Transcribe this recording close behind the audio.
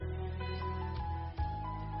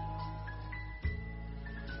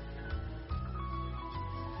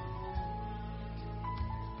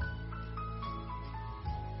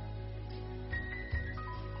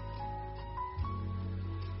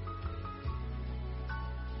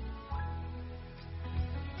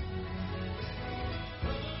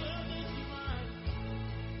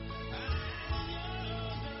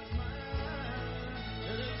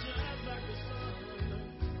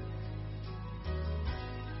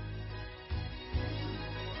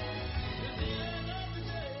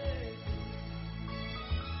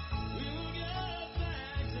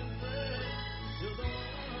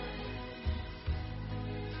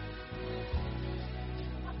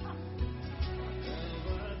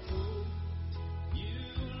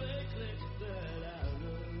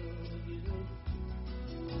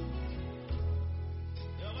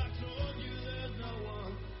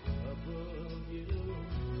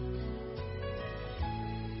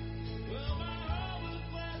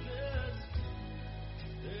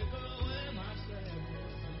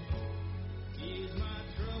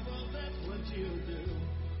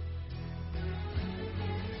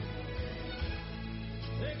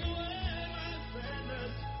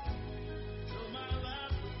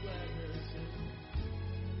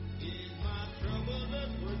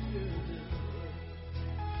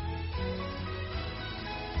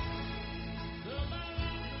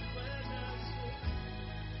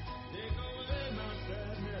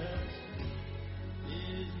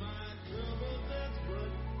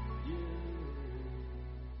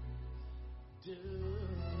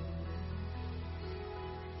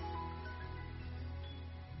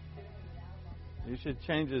You should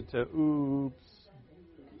change it to oops.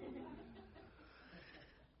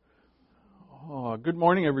 Oh, good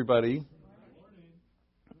morning, everybody.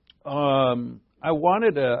 I'd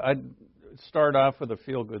start off with a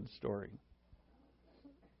feel-good story.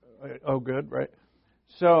 Oh, good, right?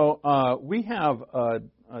 So we have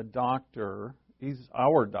a doctor. He's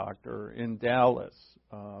our doctor in Dallas,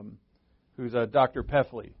 who's Dr.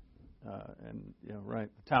 Peffley, and right,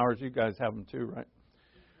 the Towers. You guys have him too, right?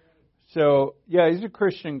 So yeah, he's a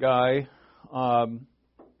Christian guy, and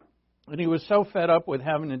he was so fed up with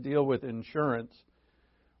having to deal with insurance,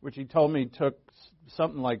 which he told me took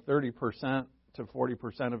something like 30% to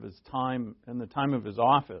 40% of his time and the time of his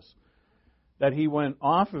office, that he went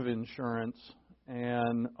off of insurance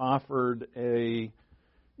and offered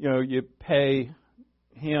you pay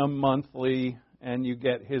him monthly and you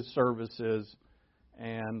get his services,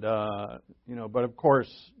 and but of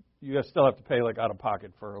course you still have to pay like out of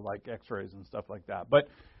pocket for like X-rays and stuff like that. But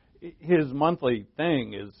his monthly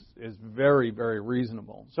thing is very, very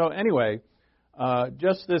reasonable. So anyway,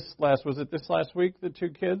 just this last week, the two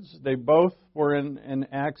kids, they both were in an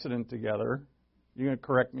accident together. You're going to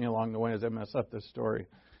correct me along the way as I mess up this story.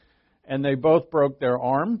 And they both broke their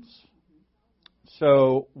arms.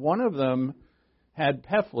 So one of them had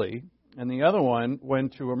Peffley, and the other one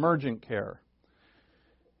went to emergent care.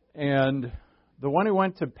 And the one who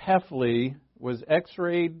went to Peffley was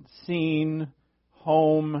X-rayed, seen,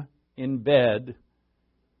 home, in bed,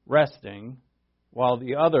 resting, while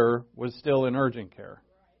the other was still in urgent care.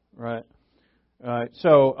 Right?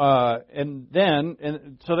 So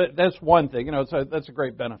that's one thing. So that's a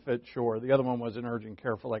great benefit, sure. The other one was in urgent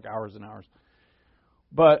care for like hours and hours.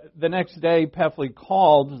 But the next day, Peffley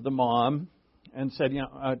called the mom and said,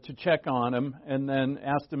 to check on him, and then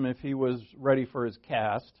asked him if he was ready for his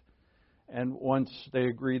cast. And once they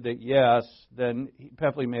agreed that yes, then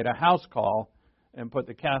Peffley made a house call and put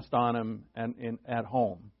the cast on him and at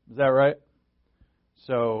home. Is that right?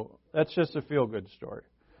 So that's just a feel-good story.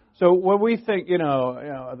 So when we think,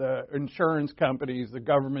 the insurance companies, the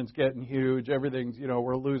government's getting huge, everything's,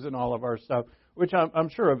 we're losing all of our stuff, which I'm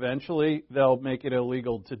sure eventually they'll make it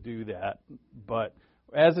illegal to do that. But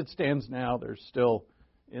as it stands now, there's still,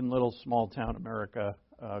 in little small-town America,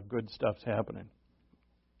 good stuff's happening.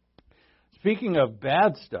 Speaking of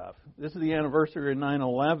bad stuff, this is the anniversary of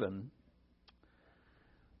 9/11.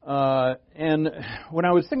 And when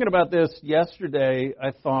I was thinking about this yesterday, I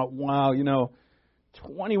thought, wow,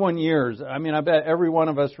 21 years. I mean, I bet every one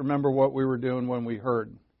of us remember what we were doing when we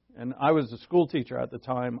heard. And I was a school teacher at the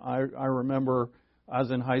time. I remember I was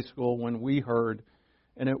in high school when we heard,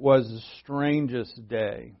 and it was the strangest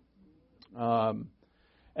day. And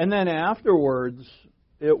then afterwards,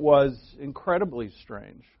 it was incredibly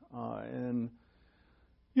strange. And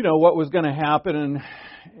what was going to happen, and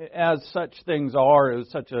as such things are, it was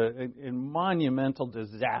such a monumental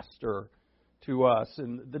disaster to us.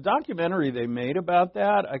 And the documentary they made about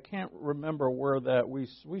that, I can't remember where that, we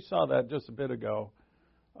saw that just a bit ago,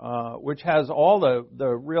 which has all the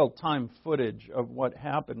real-time footage of what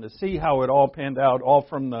happened, to see how it all panned out, all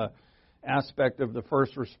from the aspect of the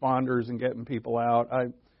first responders and getting people out.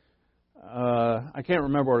 I can't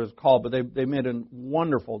remember what it was called, but they made a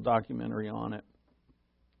wonderful documentary on it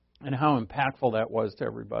and how impactful that was to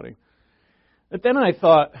everybody. But then I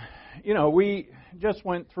thought, we just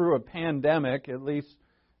went through a pandemic. At least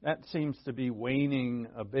that seems to be waning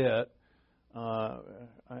a bit.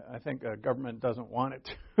 I think government doesn't want it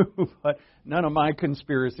to, but none of my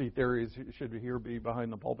conspiracy theories should here be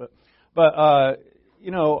behind the pulpit. But,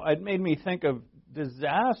 it made me think of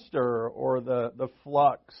disaster, or the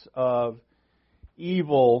flux of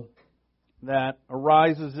evil that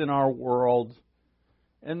arises in our world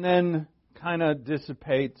and then kind of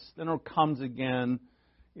dissipates, then it comes again.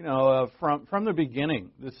 From the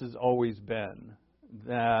beginning, this has always been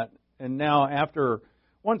that. And now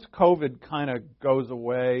once COVID kind of goes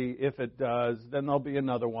away, if it does, then there'll be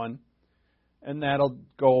another one, and that'll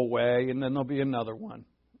go away, and then there'll be another one,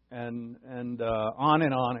 and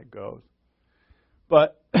on it goes.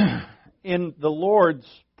 But in the Lord's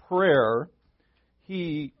Prayer,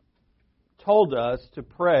 He told us to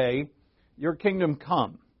pray, "Your kingdom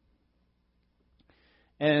come."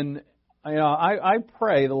 And I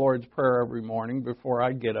pray the Lord's Prayer every morning before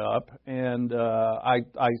I get up, and I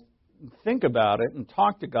think about it and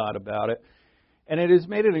talk to God about it. And it has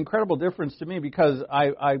made an incredible difference to me, because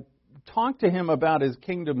I talk to Him about His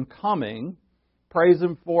kingdom coming, praise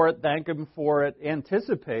Him for it, thank Him for it,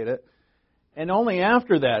 anticipate it, and only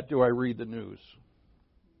after that do I read the news.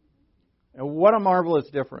 And what a marvelous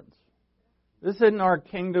difference. This isn't our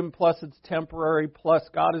kingdom, plus it's temporary, plus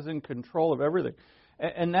God is in control of everything.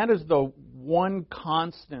 And that is the one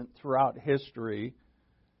constant throughout history,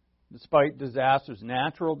 despite disasters,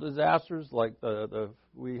 natural disasters, like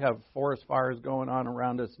we have forest fires going on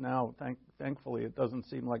around us now. Thankfully, it doesn't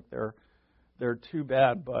seem like they're too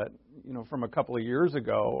bad. But from a couple of years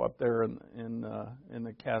ago, up there in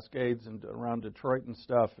the Cascades and around Detroit and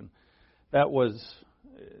stuff, and that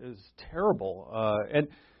is terrible. And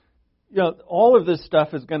all of this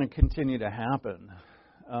stuff is going to continue to happen,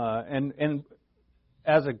 and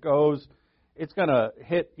as it goes, it's going to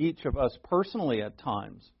hit each of us personally at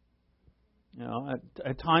times.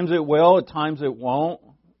 At times it will, at times it won't,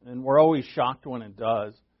 and we're always shocked when it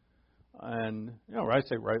does. And I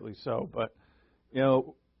say rightly so, but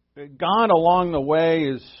God along the way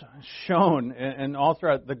is shown, and all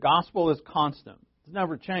throughout the gospel is constant. It's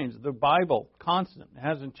never changed. The Bible, constant, it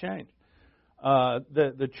hasn't changed.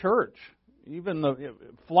 The church, even the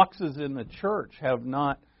fluxes in the church have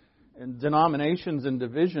not, and denominations and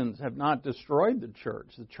divisions have not destroyed the church.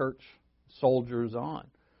 The church soldiers on.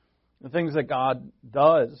 The things that God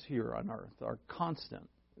does here on earth are constant.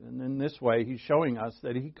 And in this way, He's showing us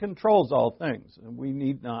that He controls all things, and we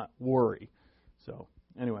need not worry. So,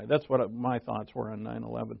 anyway, that's what my thoughts were on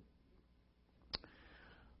 9/11.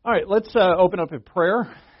 All right, let's open up in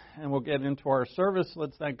prayer, and we'll get into our service.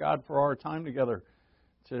 Let's thank God for our time together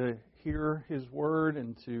to hear His Word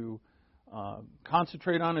and to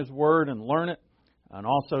concentrate on His Word and learn it, and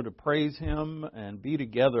also to praise Him and be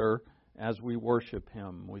together as we worship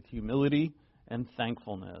Him with humility and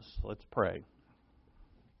thankfulness. Let's pray.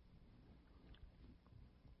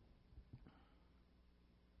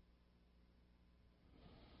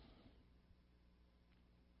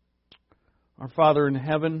 Our Father in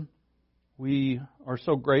heaven, we are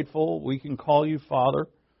so grateful we can call You Father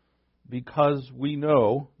because we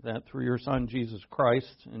know that through Your Son Jesus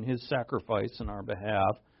Christ and His sacrifice in our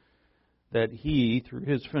behalf, that He, through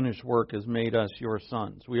His finished work, has made us Your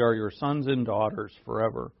sons. We are Your sons and daughters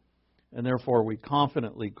forever, and therefore we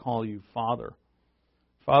confidently call You Father.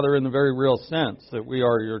 Father, in the very real sense that we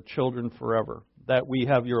are Your children forever, that we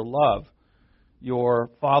have Your love,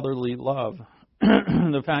 Your fatherly love,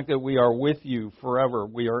 the fact that we are with You forever,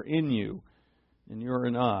 we are in You, and You're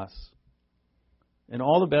in us. And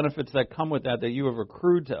all the benefits that come with that You have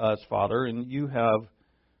accrued to us, Father, and You have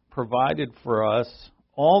provided for us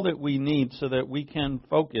all that we need so that we can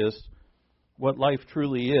focus what life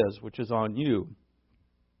truly is, which is on You.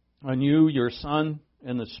 On You, Your Son,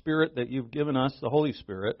 and the Spirit that You've given us, the Holy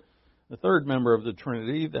Spirit, the third member of the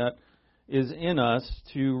Trinity that is in us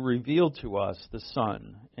to reveal to us the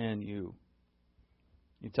Son and You.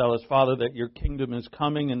 You tell us, Father, that Your kingdom is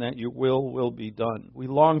coming and that Your will be done. We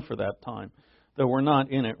long for that time, though we're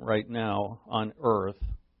not in it right now on earth.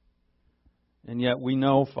 And yet we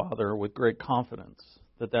know, Father, with great confidence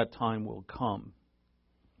that that time will come.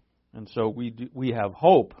 And so we have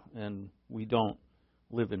hope and we don't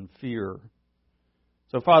live in fear.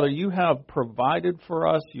 So, Father, You have provided for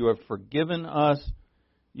us. You have forgiven us.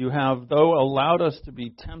 You have, though, allowed us to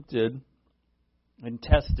be tempted and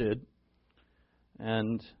tested.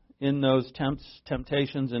 And in those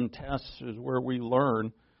temptations and tests is where we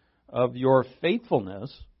learn of Your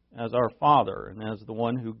faithfulness as our Father and as the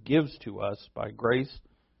one who gives to us by grace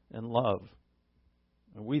and love.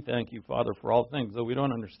 And we thank You, Father, for all things, though we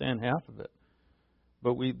don't understand half of it.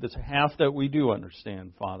 But this half that we do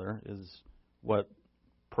understand, Father, is what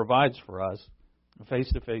provides for us a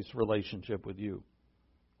face-to-face relationship with You.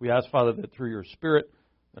 We ask, Father, that through Your Spirit,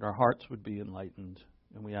 that our hearts would be enlightened.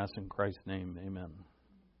 And we ask in Christ's name, amen.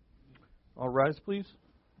 All rise, please.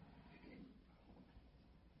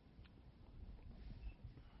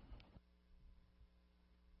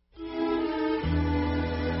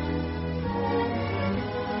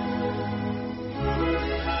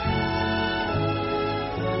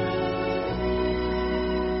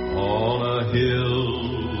 On a hill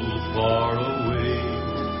far away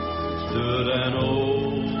stood an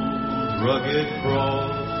old rugged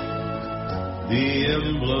cross, the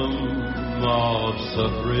emblem of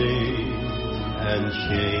suffering and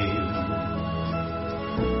shame.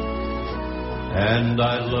 And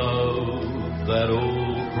I love that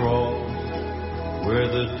old cross where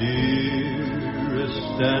the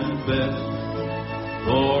dearest and best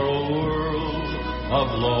for a world of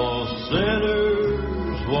lost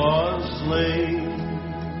sinners was slain.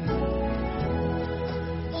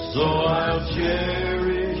 So I'll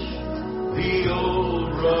cherish the old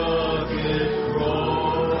rugged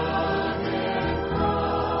cross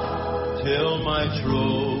till my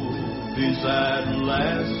trophies at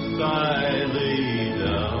last I lay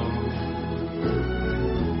down.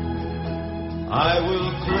 I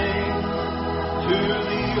will cling to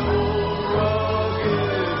the old rugged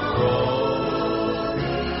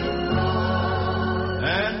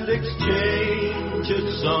exchange it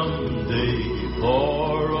someday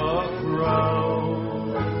for a crown.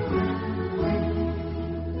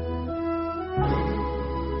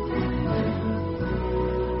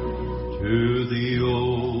 To the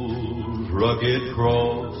old rugged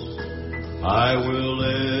cross I will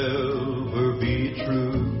ever be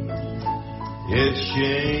true. Its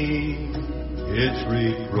shame, its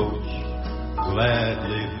reproach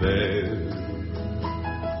gladly bear.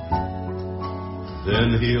 Then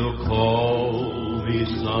he'll call me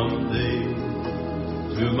someday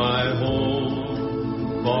to my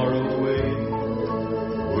home far away,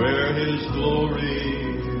 where his glory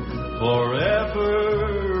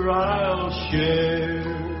forever I'll share.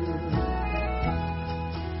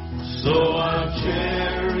 So I'll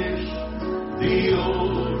cherish the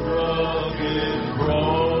old rugged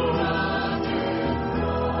cross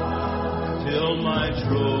till my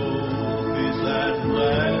trophies at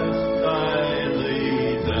last I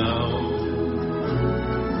lay down.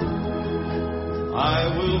 I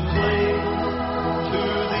will cling to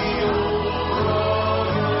the old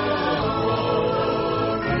rugged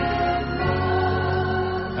cross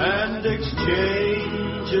and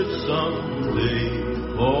exchange it someday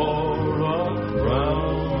for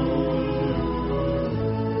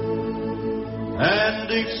and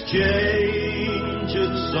exchange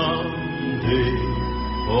it someday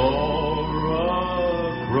for a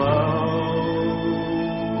crown.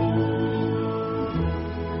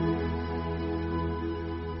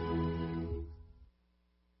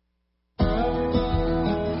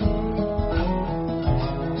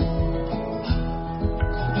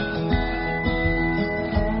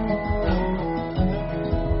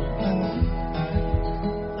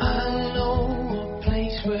 I know a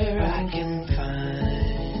place where I can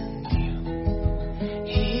find you,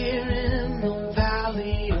 here in the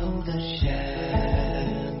valley of the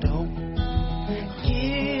shadow.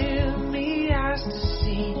 Give me eyes to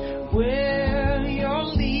see where you're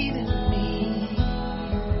leading me.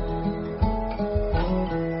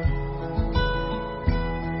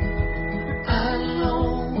 I know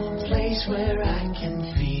a place where I can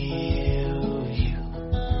feel you,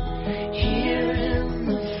 here in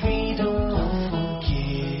the freedom of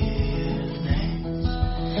forgiveness.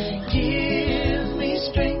 Give me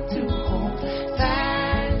strength to hold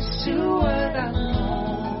fast to what I know.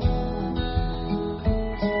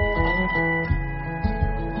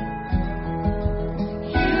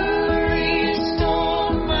 You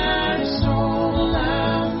restore my soul,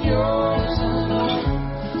 I'm yours alone,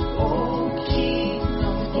 O King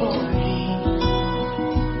of glory.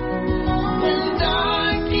 When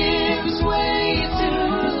dark gives way to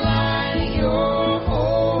light, your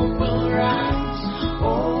hope will rise, O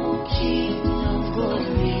King of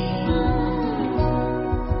glory.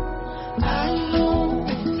 I know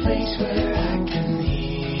a place where I can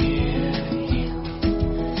hear you.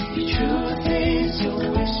 Your truth is your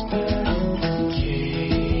whisper in the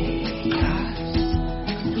chaos.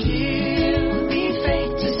 Give me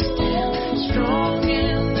faith to stand strong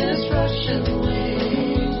in this rushing wind.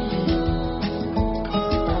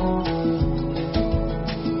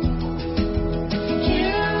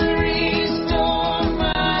 You restore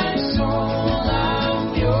my soul, I'm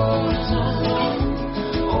yours alone,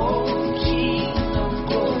 O King of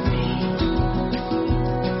glory.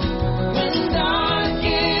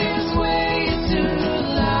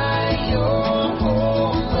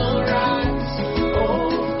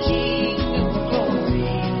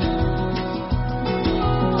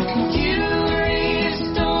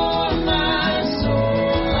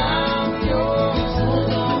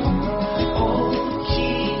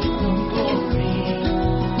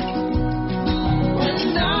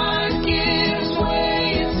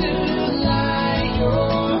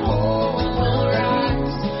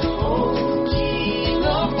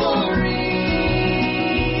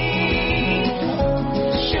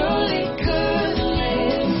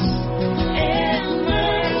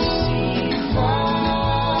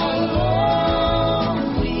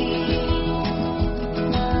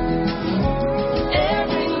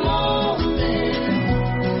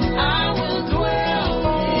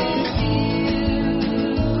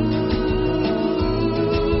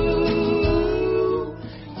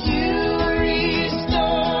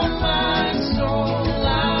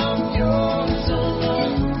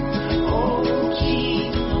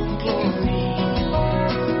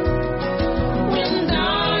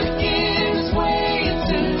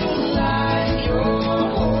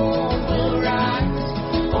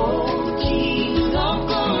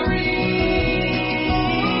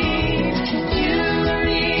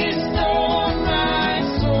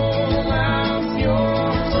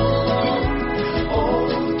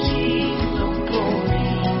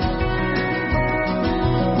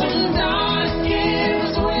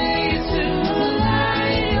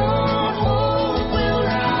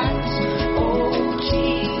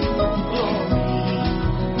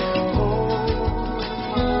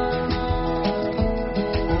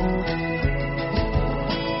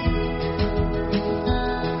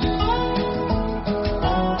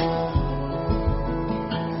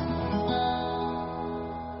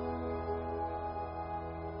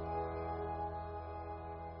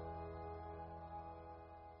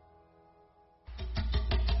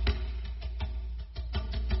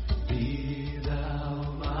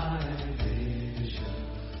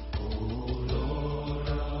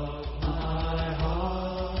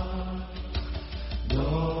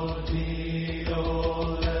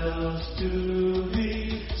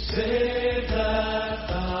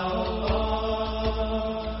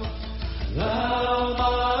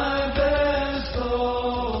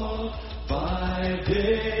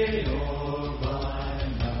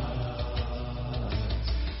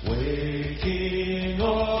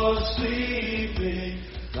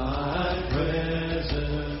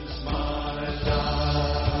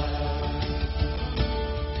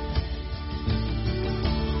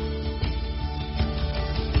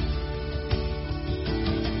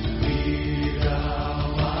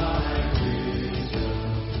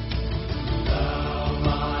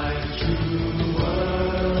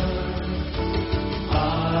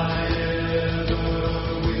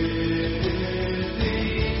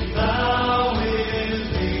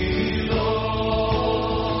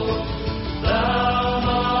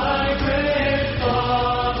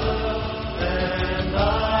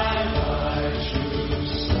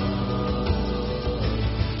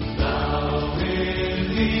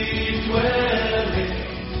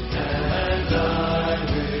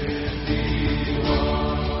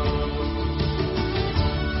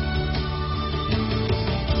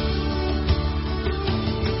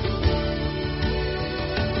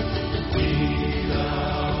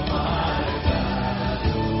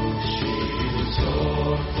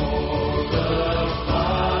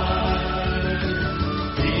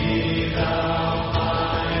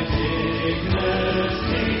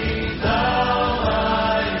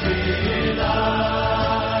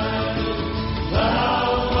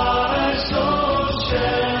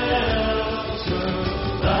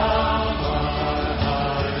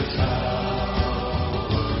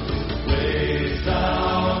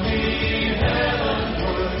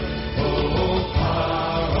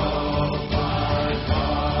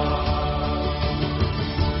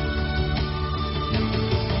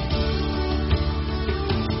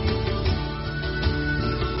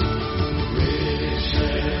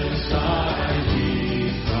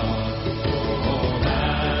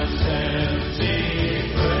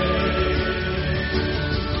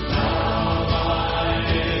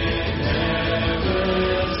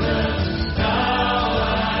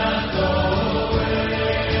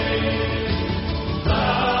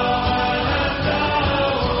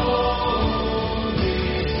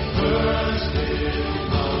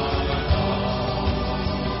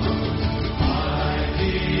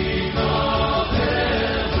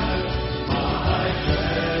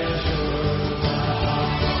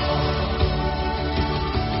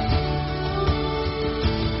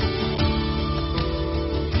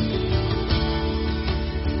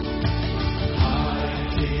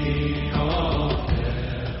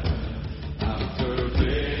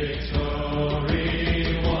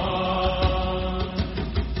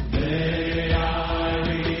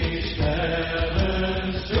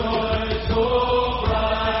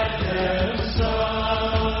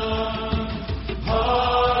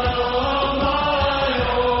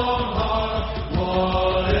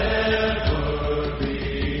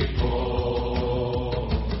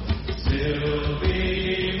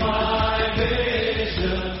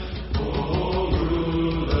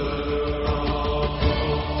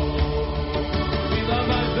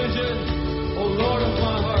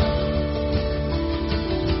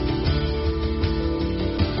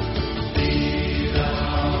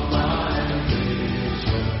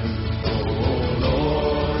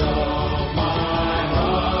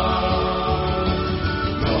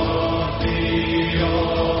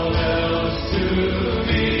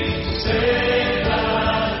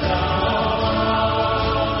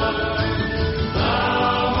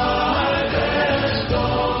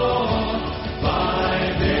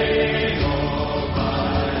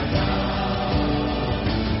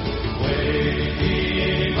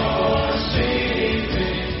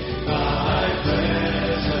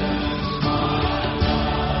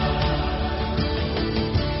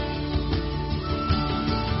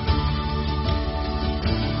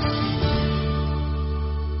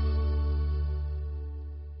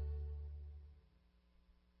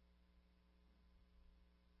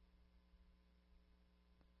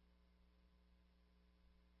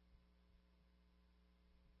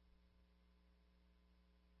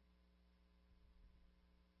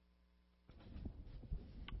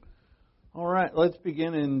 All right, let's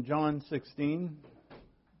begin in John 16.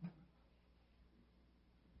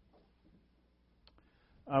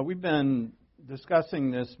 We've been discussing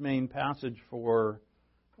this main passage for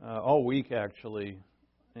all week, actually.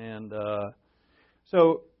 And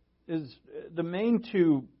so is the main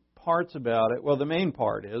two parts about it, well, the main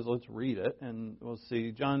part is, let's read it, and we'll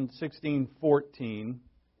see, John 16:14.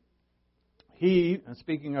 He,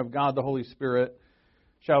 speaking of God the Holy Spirit,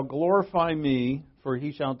 shall glorify me, for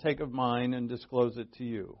he shall take of mine and disclose it to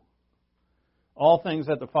you. All things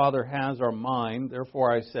that the Father has are mine,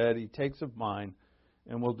 therefore I said, he takes of mine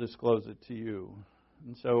and will disclose it to you.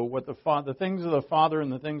 And so what the things of the Father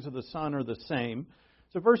and the things of the Son are the same.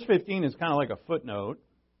 So verse 15 is kind of like a footnote.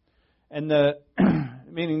 And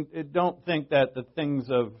meaning, don't think that the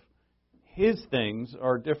things of his things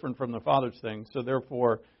are different from the Father's things. So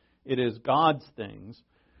therefore, it is God's things.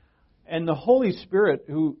 And the Holy Spirit,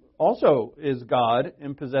 who also is God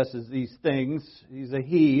and possesses these things, he's a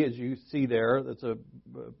he, as you see there. That's a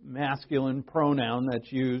masculine pronoun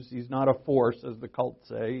that's used. He's not a force, as the cults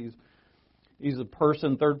say. He's a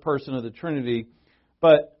person, third person of the Trinity.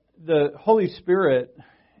 But the Holy Spirit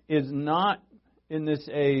is not in this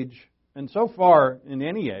age, and so far in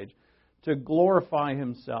any age, to glorify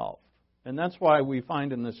himself. And that's why we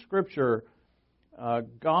find in the Scripture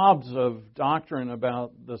gobs of doctrine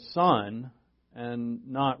about the Son and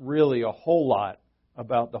not really a whole lot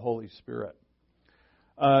about the Holy Spirit.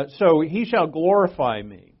 So he shall glorify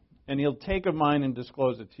me, and he'll take of mine and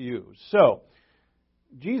disclose it to you. So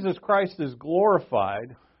Jesus Christ is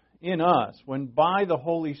glorified in us when by the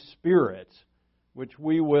Holy Spirit, which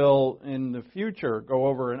we will in the future go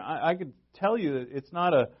over, and I could tell you that it's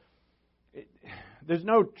not there's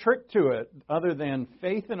no trick to it other than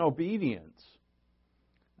faith and obedience.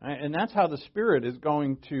 And that's how the Spirit is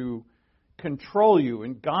going to control you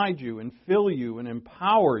and guide you and fill you and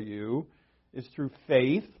empower you, is through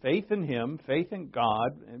faith in Him, faith in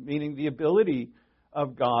God, meaning the ability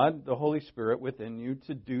of God, the Holy Spirit within you,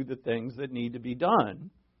 to do the things that need to be done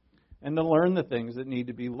and to learn the things that need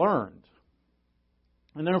to be learned.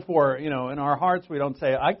 And therefore, in our hearts we don't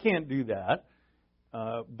say, I can't do that.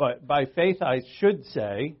 But by faith I should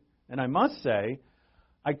say, and I must say,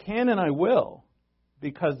 I can and I will,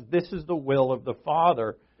 because this is the will of the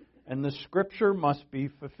Father, and the Scripture must be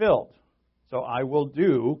fulfilled. So I will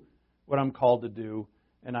do what I'm called to do,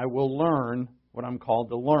 and I will learn what I'm called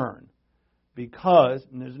to learn. Because,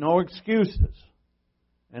 and there's no excuses,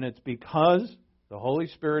 and it's because the Holy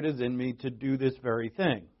Spirit is in me to do this very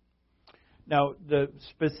thing. Now,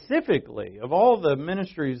 specifically, of all the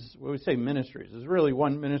ministries, when we say ministries, there's really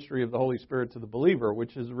one ministry of the Holy Spirit to the believer,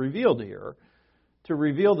 which is revealed here. To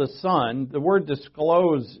reveal the Son, the word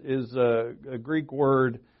disclose is a Greek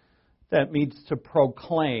word that means to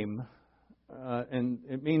proclaim, and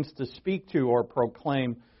it means to speak to or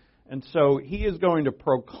proclaim. And so he is going to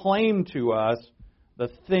proclaim to us the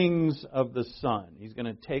things of the Son. He's going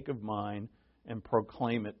to take of mine and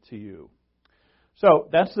proclaim it to you. So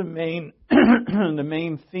that's the main the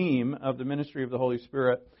main theme of the ministry of the Holy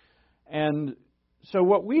Spirit. And so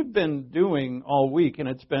what we've been doing all week, and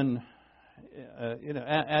it's been,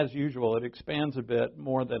 as usual, it expands a bit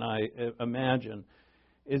more than I imagine,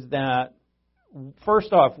 is that,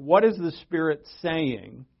 first off, what is the Spirit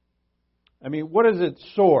saying? I mean, what is its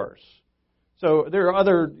source? So there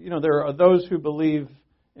are those who believe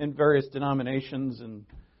in various denominations and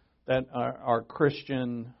that are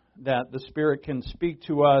Christian, that the Spirit can speak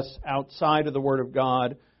to us outside of the Word of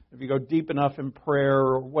God. If you go deep enough in prayer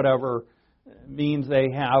or whatever means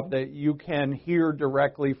they have, that you can hear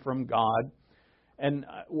directly from God. And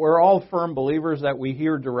we're all firm believers that we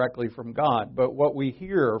hear directly from God. But what we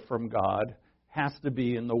hear from God has to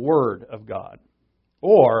be in the Word of God.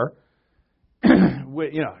 Or,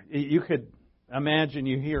 you could imagine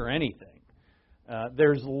you hear anything.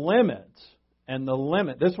 There's limits. And the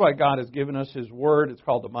limit, this is why God has given us His Word. It's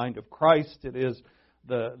called the mind of Christ. It is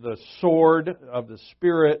the sword of the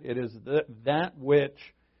Spirit. It is that which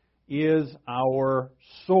is our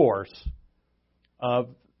source of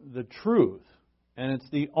the truth. And it's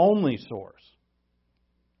the only source.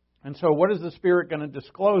 And so what is the Spirit going to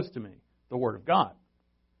disclose to me? The Word of God.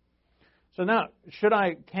 So now,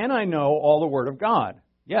 can I know all the Word of God?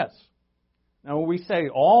 Yes. Now when we say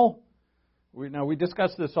all, we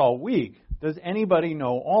discussed this all week. Does anybody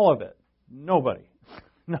know all of it? Nobody.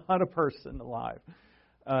 Not a person alive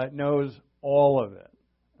knows all of it.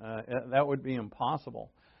 That would be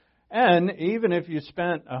impossible. And even if you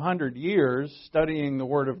spent 100 years studying the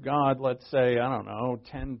Word of God, let's say,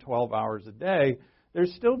 10, 12 hours a day, there'd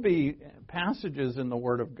still be passages in the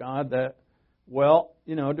Word of God that Well,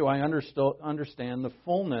 do I understand the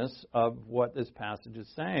fullness of what this passage is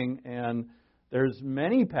saying? And there's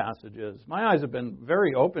many passages. My eyes have been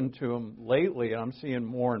very open to them lately, and I'm seeing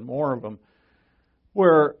more and more of them,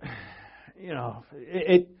 where,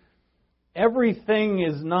 everything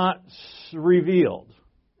is not revealed.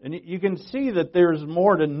 And you can see that there's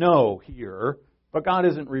more to know here, but God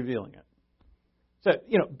isn't revealing it. So,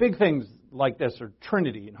 big things like this are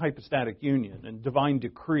Trinity and hypostatic union and divine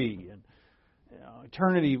decree and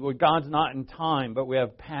eternity, where God's not in time, but we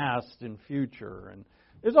have past and future. And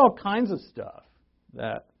there's all kinds of stuff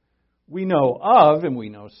that we know of and we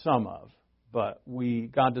know some of, but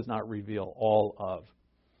God does not reveal all of.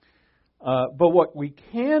 But what we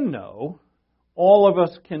can know, all of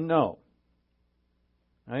us can know.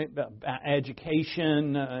 Right?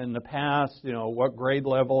 Education in the past, what grade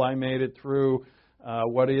level I made it through,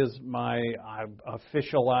 what is my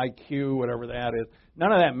official IQ, whatever that is.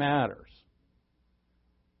 None of that matters.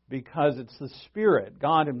 Because it's the Spirit,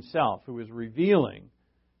 God Himself, who is revealing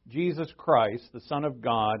Jesus Christ, the Son of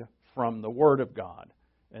God, from the Word of God.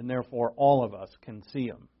 And therefore, all of us can see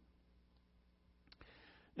Him.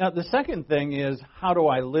 Now, the second thing is, how do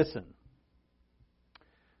I listen?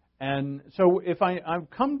 And so if I've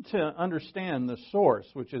come to understand the source,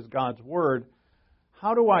 which is God's Word,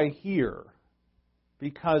 how do I hear?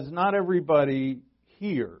 Because not everybody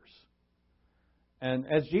hears. And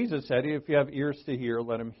as Jesus said, if you have ears to hear,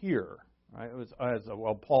 let him hear. Right? It was,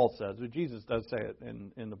 Paul says, Jesus does say it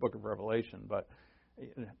in the book of Revelation, but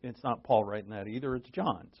it's not Paul writing that either, it's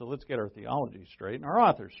John. So let's get our theology straight and our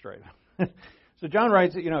authors straight. So John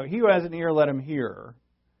writes, he who has an ear, let him hear.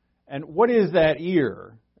 And what is that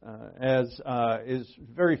ear? Is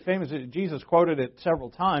very famous. Jesus quoted it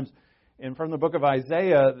several times. And from the book of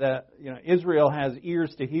Isaiah, that Israel has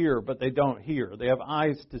ears to hear, but they don't hear. They have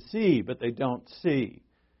eyes to see, but they don't see.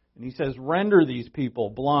 And he says, render these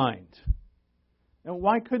people blind. And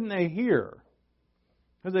why couldn't they hear?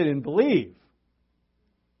 Because they didn't believe.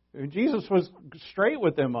 And Jesus was straight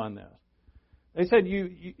with them on this. They said,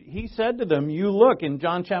 he said to them, you look, in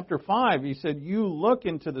John chapter 5, he said, you look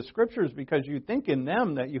into the Scriptures because you think in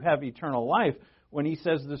them that you have eternal life, when he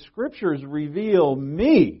says the Scriptures reveal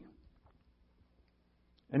me.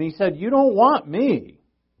 And he said, you don't want me.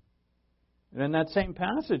 And in that same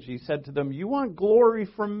passage, he said to them, you want glory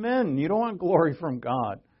from men. You don't want glory from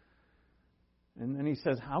God. And then he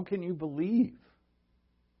says, how can you believe?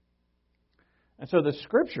 And so the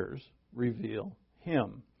Scriptures reveal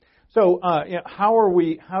Him. So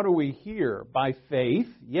how do we hear? By faith,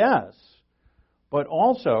 yes. But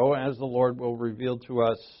also, as the Lord will reveal to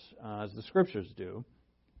us, as the Scriptures do,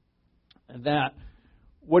 that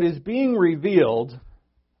what is being revealed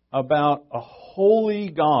about a holy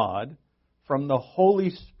God from the Holy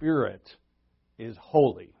Spirit is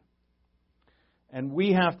holy. And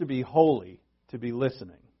we have to be holy to be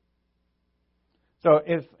listening. So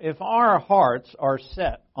if our hearts are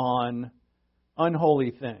set on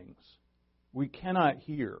unholy things, we cannot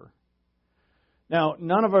hear. Now,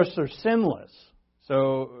 none of us are sinless.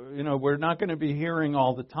 So, we're not going to be hearing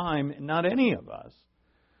all the time, not any of us.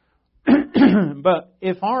 But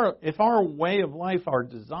if our way of life, our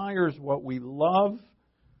desires, what we love,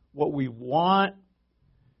 what we want,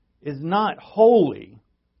 is not holy,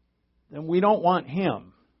 then we don't want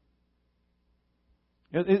Him.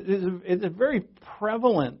 It's a very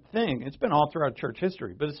prevalent thing. It's been all throughout church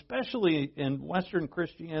history, but especially in Western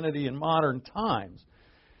Christianity in modern times,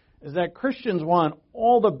 is that Christians want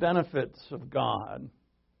all the benefits of God,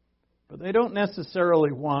 but they don't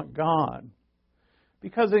necessarily want God.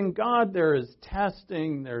 Because in God there is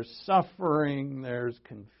testing, there's suffering, there's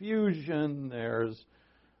confusion, there's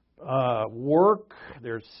work,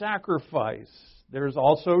 there's sacrifice, there's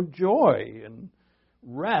also joy and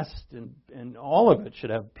rest, and all of it should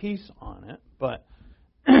have peace on it. But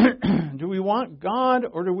do we want God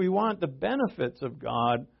or do we want the benefits of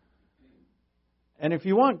God? And if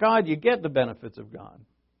you want God, you get the benefits of God.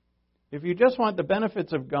 If you just want the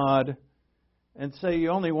benefits of God and say you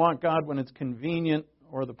only want God when it's convenient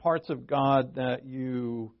or the parts of God that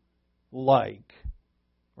you like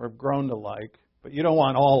or have grown to like, but you don't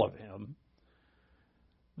want all of Him,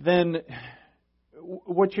 then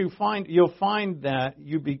what you'll find that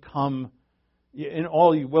you become, and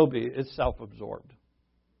all you will be, is self-absorbed.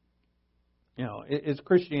 Is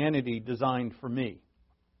Christianity designed for me?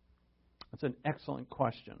 That's an excellent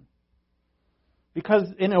question. Because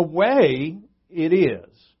in a way, it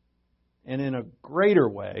is. And in a greater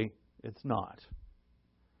way, it's not.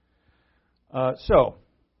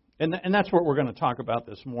 And that's what we're going to talk about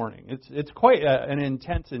this morning. It's quite an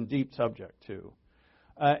intense and deep subject, too.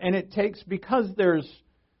 And it takes, because there's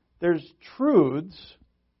there's truths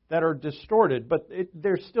that are distorted, but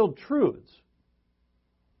they're still truths.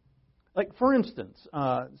 Like, for instance,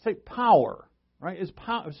 say power, right?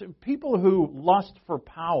 People who lust for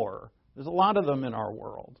power, there's a lot of them in our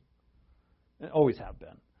world. There always have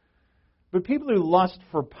been. But people who lust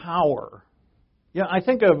for power, I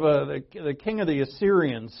think of the king of the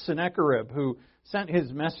Assyrians, Sennacherib, who sent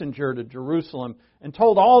his messenger to Jerusalem and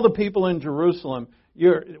told all the people in Jerusalem,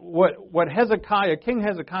 what King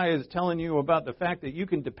Hezekiah is telling you about the fact that you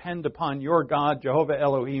can depend upon your God, Jehovah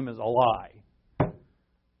Elohim, is a lie.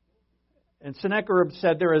 And Sennacherib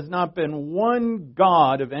said there has not been one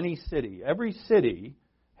god of any city. Every city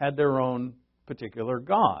had their own particular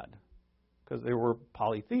god because they were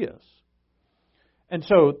polytheists. And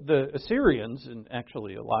so the Assyrians, and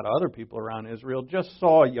actually a lot of other people around Israel, just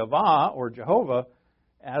saw Yahweh or Jehovah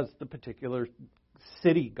as the particular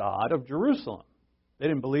city god of Jerusalem. They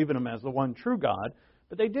didn't believe in him as the one true God,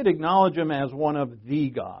 but they did acknowledge him as one of the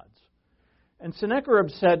gods. And Sennacherib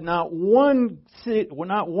said, not one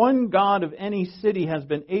god of any city has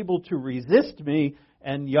been able to resist me,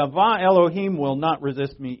 and Yahweh Elohim will not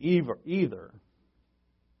resist me either.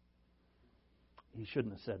 He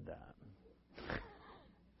shouldn't have said that.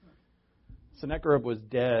 Sennacherib was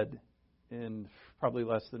dead in probably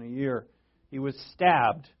less than a year. He was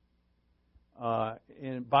stabbed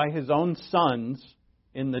by his own sons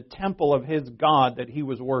in the temple of his god that he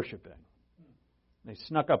was worshiping. They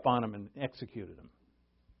snuck up on him and executed him.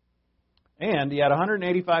 And he had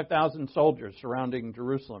 185,000 soldiers surrounding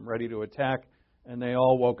Jerusalem, ready to attack, and they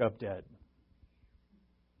all woke up dead.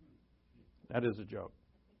 That is a joke.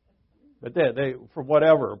 But they for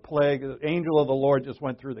whatever plague, the angel of the Lord just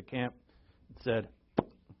went through the camp and said,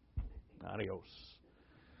 adios.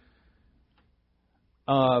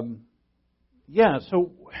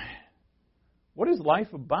 So what is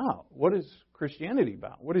life about? What is Christianity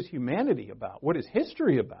about? What is humanity about? What is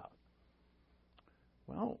history about?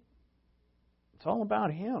 Well, it's all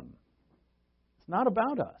about Him. It's not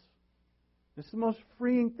about us. It's the most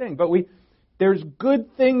freeing thing. But there's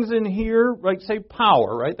good things in here, like say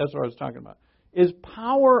power, right? That's what I was talking about. Is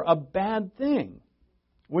power a bad thing?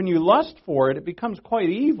 When you lust for it, it becomes quite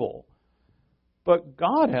evil. But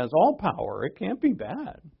God has all power. It can't be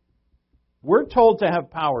bad. We're told to have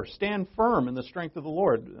power. Stand firm in the strength of the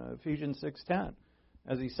Lord, Ephesians 6:10,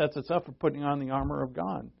 as He sets us up for putting on the armor of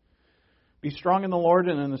God. Be strong in the Lord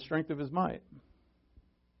and in the strength of His might.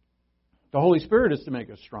 The Holy Spirit is to make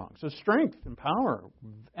us strong. So strength and power,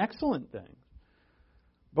 excellent things.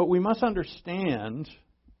 But we must understand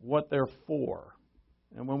what they're for.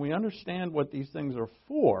 And when we understand what these things are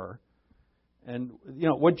for, and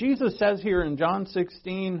what Jesus says here in John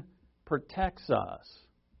 16 protects us,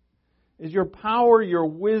 is your power, your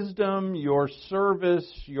wisdom, your service,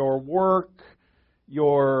 your work,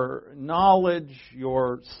 your knowledge,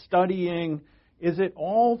 your studying, is it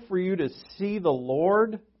all for you to see the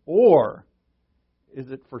Lord, or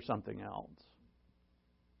is it for something else?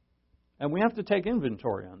 And we have to take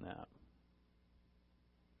inventory on that.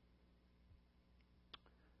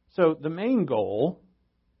 So the main goal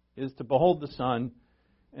is to behold the Son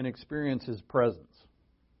and experience His presence.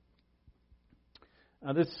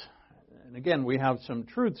 Now and again, we have some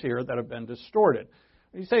truths here that have been distorted.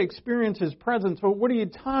 When you say experience His presence, well, what are you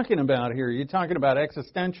talking about here? Are you talking about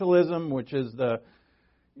existentialism, which is the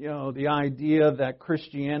idea that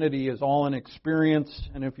Christianity is all an experience,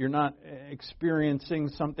 and if you're not experiencing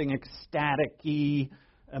something ecstatic-y,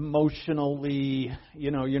 emotionally,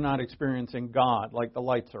 you're not experiencing God, like the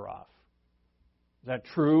lights are off. Is that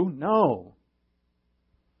true? No.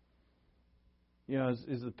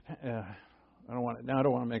 I don't want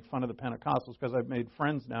to make fun of the Pentecostals because I've made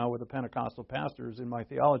friends now with the Pentecostal pastors in my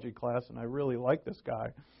theology class, and I really like this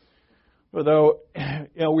guy. Although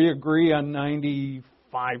we agree on 95%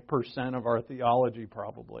 of our theology,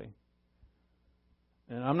 probably.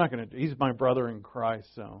 And I'm not going to. He's my brother in Christ,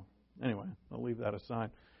 so anyway, I'll leave that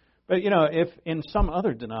aside. But if in some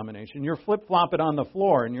other denomination you're flip-flopping on the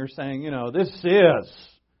floor and you're saying, this is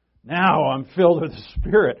now I'm filled with the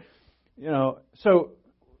Spirit, so.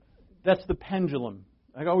 That's the pendulum.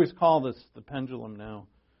 I always call this the pendulum now.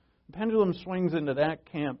 The pendulum swings into that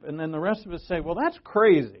camp, and then the rest of us say, well, that's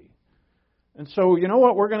crazy. And so, you know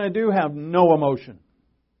what we're going to do? Have no emotion.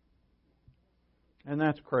 And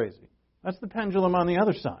that's crazy. That's the pendulum on the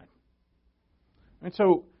other side. And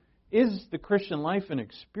so, is the Christian life an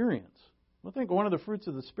experience? I think one of the fruits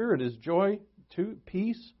of the Spirit is joy,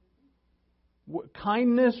 peace,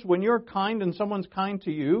 kindness. When you're kind and someone's kind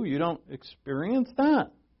to you, you don't experience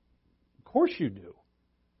that. Of course you do.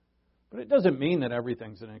 But it doesn't mean that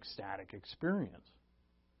everything's an ecstatic experience.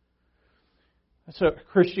 So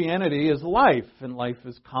Christianity is life, and life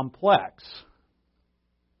is complex.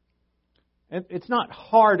 It's not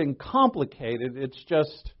hard and complicated. It's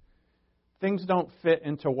just things don't fit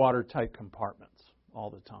into watertight compartments all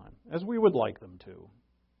the time, as we would like them to.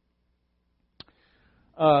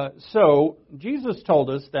 So Jesus told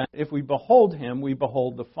us that if we behold Him, we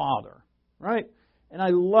behold the Father, right? And I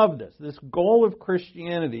love this. This goal of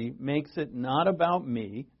Christianity makes it not about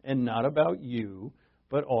me and not about you,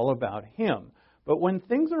 but all about Him. But when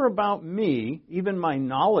things are about me, even my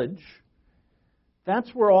knowledge, that's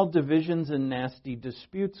where all divisions and nasty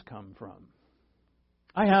disputes come from.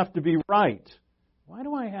 I have to be right. Why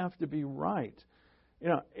do I have to be right?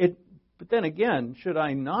 But then again, should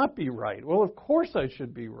I not be right? Well, of course I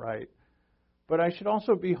should be right. But I should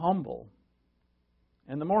also be humble.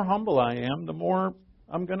 And the more humble I am, the more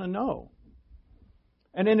I'm going to know.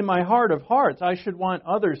 And in my heart of hearts, I should want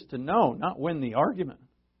others to know, not win the argument.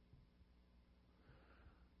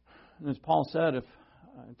 And as Paul said, if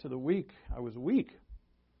to the weak, I was weak.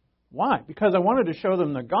 Why? Because I wanted to show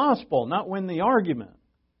them the gospel, not win the argument.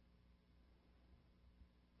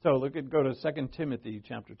 So go to 2 Timothy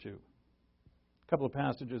chapter 2. A couple of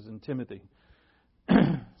passages in Timothy.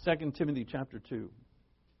 2 Timothy chapter 2.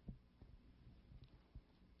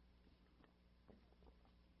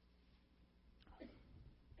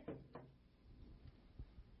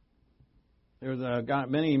 There was a guy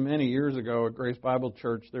many years ago at Grace Bible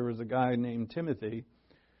Church. There was a guy named Timothy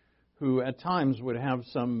who at times would have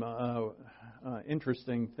some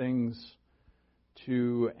interesting things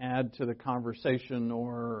to add to the conversation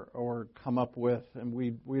or come up with, and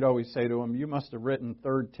we'd always say to him, "You must have written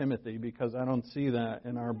 3 Timothy because I don't see that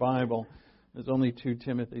in our Bible. There's only 2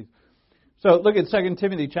 Timothys." So look at 2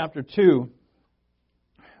 Timothy chapter 2.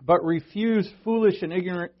 But refuse foolish and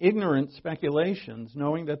ignorant speculations,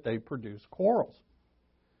 knowing that they produce quarrels.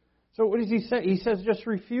 So what does he say? He says just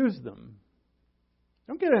refuse them.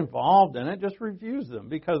 Don't get involved in it, just refuse them.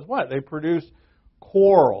 Because what? They produce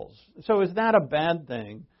quarrels. So is that a bad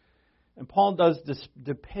thing? And Paul does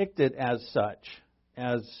depict it as such,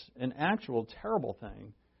 as an actual terrible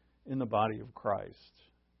thing in the body of Christ.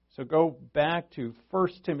 So go back to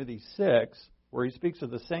 1 Timothy 6, where he speaks of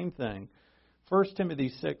the same thing. 1 Timothy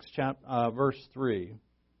 6, verse 3.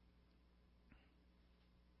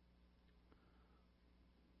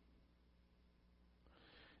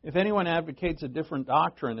 If anyone advocates a different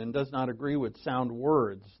doctrine and does not agree with sound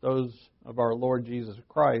words, those of our Lord Jesus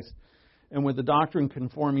Christ, and with the doctrine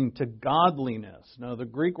conforming to godliness. Now, the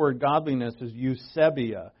Greek word godliness is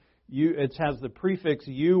eusebia. It has the prefix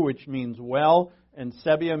eu, which means well, and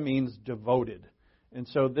sebia means devoted. And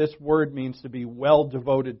so this word means to be well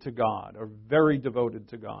devoted to God, or very devoted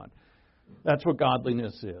to God. That's what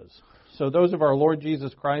godliness is. So those of our Lord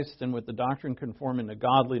Jesus Christ, and with the doctrine conforming to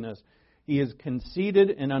godliness, he is conceited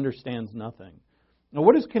and understands nothing. Now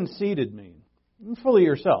what does conceited mean? Fully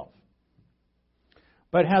yourself.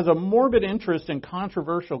 But has a morbid interest in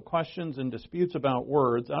controversial questions and disputes about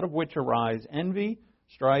words, out of which arise envy,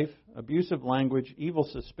 strife, abusive language, evil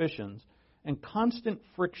suspicions, and constant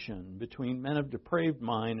friction between men of depraved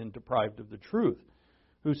mind and deprived of the truth,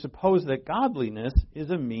 who suppose that godliness is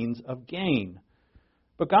a means of gain.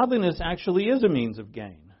 But godliness actually is a means of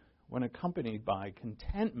gain when accompanied by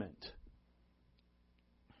contentment.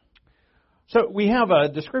 So we have a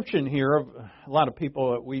description here of a lot of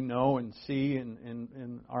people that we know and see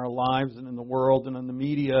in our lives and in the world and in the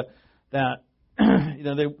media that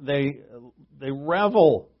they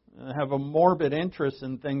revel, have a morbid interest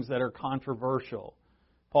in things that are controversial.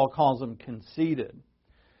 Paul calls them conceited.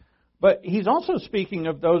 But he's also speaking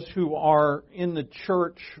of those who are in the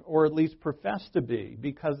church, or at least profess to be,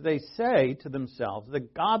 because they say to themselves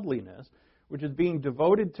that godliness, which is being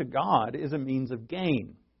devoted to God, is a means of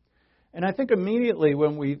gain. And I think immediately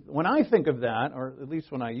when I think of that, or at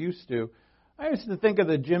least when I used to think of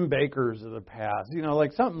the Jim Bakkers of the past,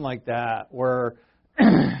 like something like that, where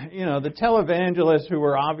the televangelists who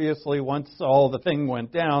were obviously, once all the thing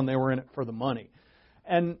went down, they were in it for the money.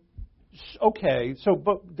 And okay,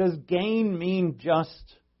 but does gain mean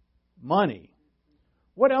just money?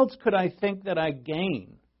 What else could I think that I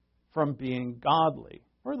gain from being godly,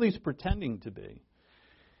 or at least pretending to be?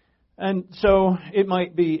 And so it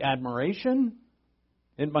might be admiration,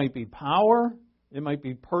 it might be power, it might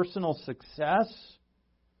be personal success.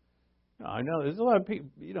 I know there's a lot of people,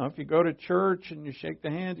 if you go to church and you shake the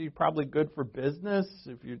hand, you're probably good for business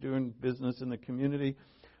if you're doing business in the community.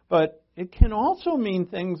 But it can also mean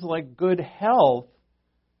things like good health,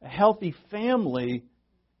 a healthy family,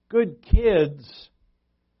 good kids,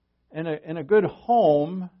 and a good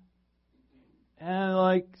home, and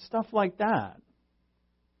like stuff like that.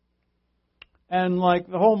 And like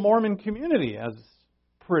the whole Mormon community has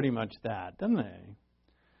pretty much that, doesn't they?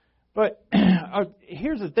 But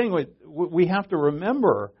here's the thing we have to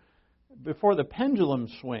remember before the pendulum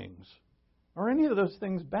swings. Are any of those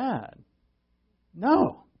things bad?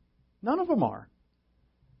 No. None of them are.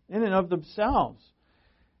 In and of themselves.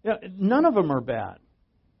 None of them are bad.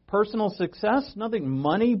 Personal success, nothing.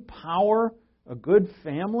 Money, power, a good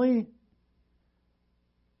family.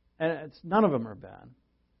 And none of them are bad.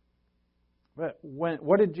 But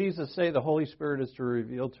what did Jesus say the Holy Spirit is to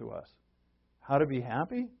reveal to us? How to be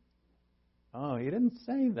happy? Oh, He didn't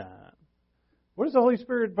say that. What is the Holy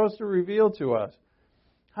Spirit supposed to reveal to us?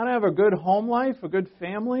 How to have a good home life, a good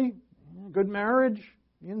family, a good marriage?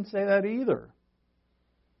 He didn't say that either.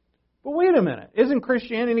 But wait a minute. Isn't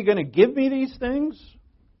Christianity going to give me these things?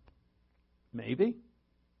 Maybe.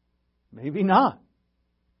 Maybe not.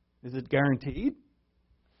 Is it guaranteed?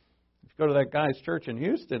 If you go to that guy's church in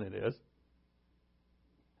Houston, it is.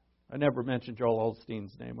 I never mention Joel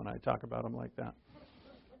Osteen's name when I talk about him like that.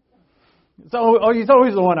 So he's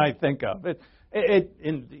always the one I think of.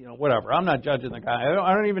 Whatever. I'm not judging the guy.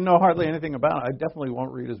 I don't even know hardly anything about it. I definitely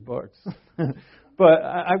won't read his books. But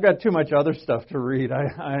I've got too much other stuff to read.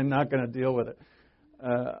 I'm not going to deal with it.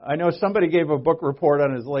 I know somebody gave a book report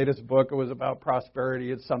on his latest book. It was about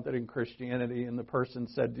prosperity. It's something in Christianity. And the person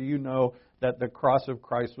said, do you know that the cross of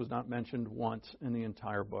Christ was not mentioned once in the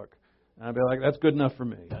entire book? And I'd be like, that's good enough for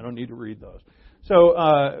me. I don't need to read those.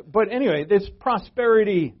 So, but anyway, this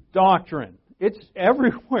prosperity doctrine, it's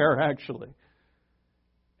everywhere actually.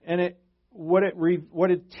 And what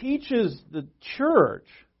it teaches the church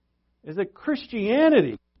is that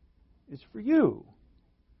Christianity is for you.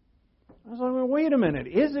 I was like, well, wait a minute,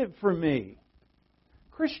 is it for me?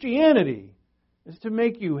 Christianity is to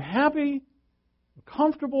make you happy,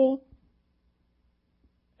 comfortable,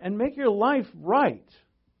 and make your life right.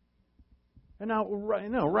 And now,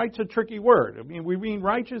 right's a tricky word. I mean, we mean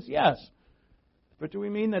righteous, yes. But do we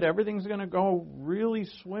mean that everything's going to go really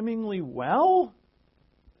swimmingly well?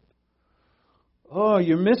 Oh,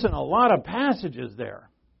 you're missing a lot of passages there.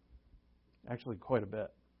 Actually, quite a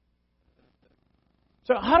bit.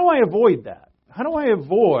 So how do I avoid that? How do I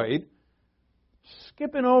avoid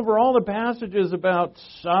skipping over all the passages about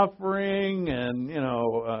suffering and,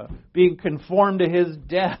 being conformed to His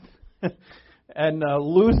death and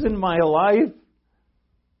losing my life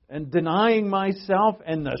and denying myself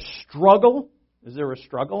and the struggle? Is there a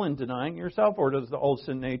struggle in denying yourself, or does the old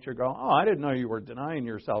sin nature go, oh, I didn't know you were denying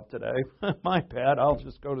yourself today. My bad, I'll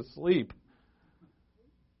just go to sleep.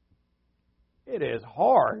 It is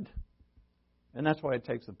hard. And that's why it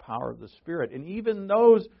takes the power of the Spirit. And even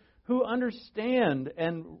those who understand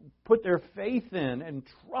and put their faith in and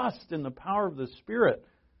trust in the power of the Spirit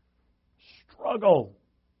struggle.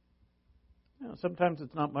 Sometimes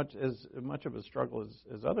it's not much of a struggle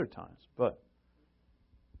as other times, but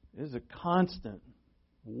it is a constant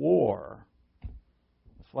war.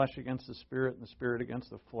 The flesh against the Spirit and the Spirit against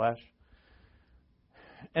the flesh.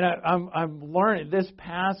 And I'm learning this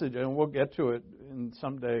passage, and we'll get to it in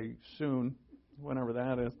someday soon, whenever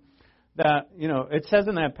that is, that, it says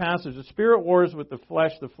in that passage, the Spirit wars with the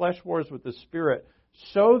flesh wars with the Spirit,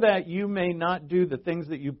 so that you may not do the things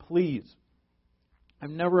that you please. I've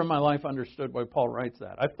never in my life understood why Paul writes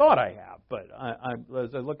that. I thought I have, but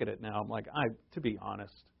as I look at it now, I'm like, to be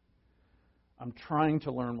honest, I'm trying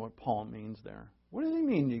to learn what Paul means there. What does he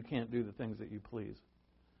mean you can't do the things that you please?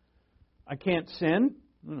 I can't sin?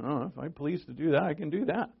 If I please to do that, I can do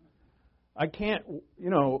that. I can't,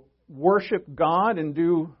 worship God and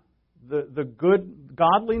do the good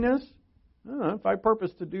godliness. If I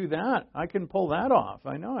purpose to do that, I can pull that off.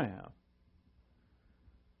 I know I have.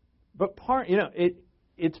 But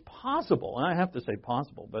it's possible, and I have to say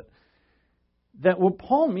possible, but that what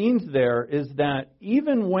Paul means there is that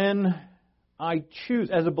even when I choose,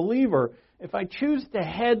 as a believer, if I choose to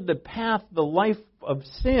head the path, the life of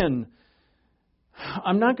sin,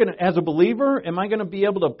 I'm not going to, as a believer, am I going to be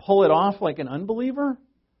able to pull it off like an unbeliever?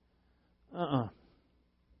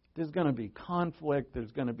 There's going to be conflict.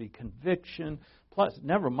 There's going to be conviction. Plus,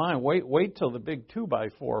 never mind, wait till the big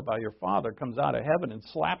 2x4 by your father comes out of heaven and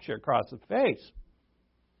slaps you across the face.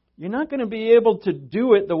 You're not going to be able to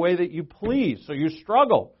do it the way that you please, so you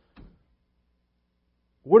struggle.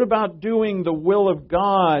 What about doing the will of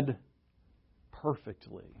God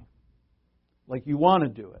perfectly, like you want to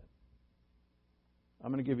do it?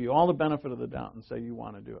 I'm going to give you all the benefit of the doubt and say you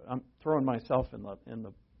want to do it. I'm throwing myself in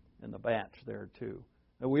the batch there too.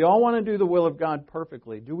 That we all want to do the will of God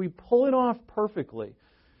perfectly. Do we pull it off perfectly?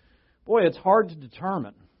 Boy, it's hard to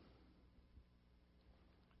determine.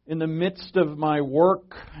 In the midst of my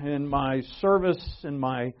work and my service and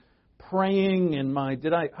my praying in my,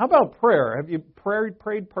 how about prayer? Have you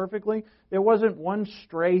prayed perfectly? There wasn't one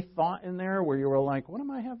stray thought in there where you were like, what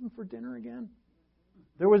am I having for dinner again?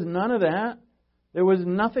 There was none of that. There was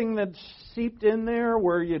nothing that seeped in there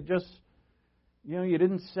where you just, you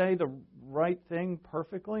didn't say the right thing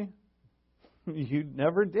perfectly. You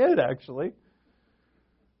never did, actually.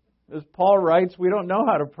 As Paul writes, we don't know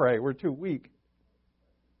how to pray. We're too weak.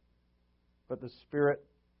 But the Spirit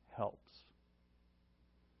helps.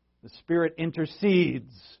 The Spirit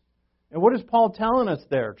intercedes. And what is Paul telling us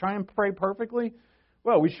there? Try and pray perfectly?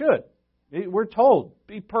 Well, we should. We're told,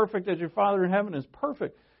 be perfect as your Father in heaven is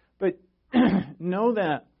perfect. But know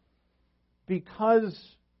that because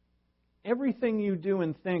everything you do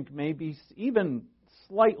and think may be even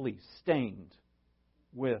slightly stained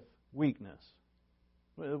with weakness.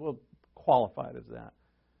 We'll qualify it as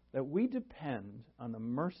that we depend on the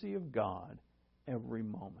mercy of God every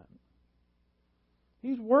moment.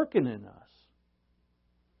 He's working in us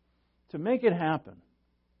to make it happen.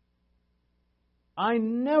 I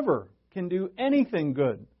never can do anything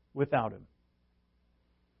good without Him.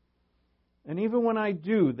 And even when I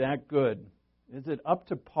do that good, is it up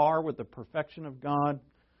to par with the perfection of God?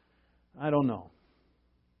 I don't know.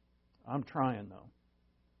 I'm trying, though.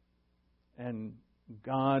 And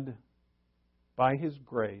God, by His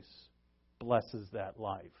grace, blesses that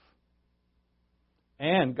life.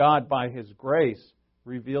 And God, by His grace,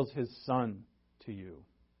 reveals His Son to you.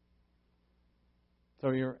 So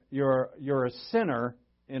you're a sinner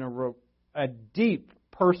in a deep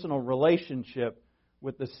personal relationship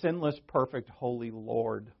with the sinless, perfect, holy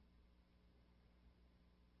Lord.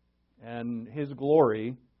 And His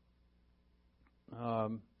glory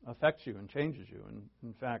affects you and changes you, and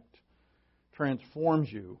in fact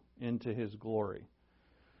transforms you into His glory.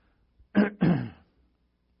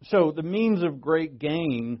 So the means of great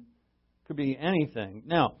gain could be anything.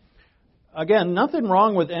 Now, again, nothing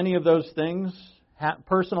wrong with any of those things.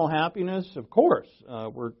 Personal happiness, of course,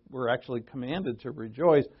 we're actually commanded to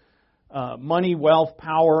rejoice. Money, wealth,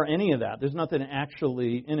 power, any of that. There's nothing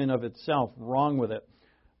actually in and of itself wrong with it.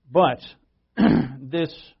 But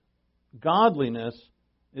this godliness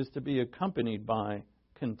is to be accompanied by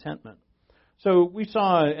contentment. So we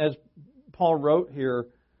saw, as Paul wrote here,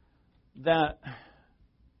 that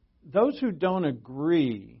those who don't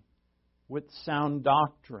agree with sound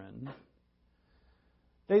doctrine,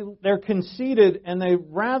 they're conceited and they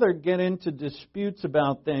rather get into disputes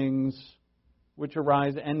about things which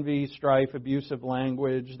arise envy, strife, abusive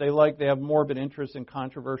language. They have morbid interest in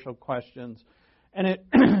controversial questions. And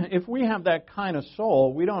if we have that kind of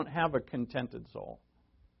soul, we don't have a contented soul.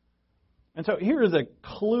 And so here is a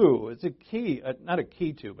clue. It's a key, not a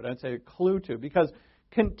key to, but I'd say a clue to, because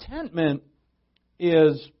contentment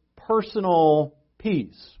is personal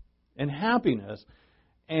peace and happiness.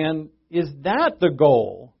 And is that the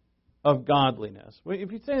goal of godliness? Well,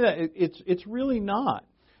 if you say that, it's really not.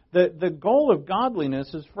 The goal of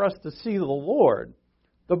godliness is for us to see the Lord.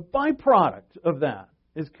 The byproduct of that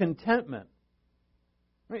is contentment.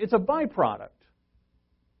 It's a byproduct.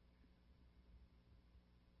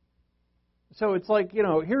 So it's like,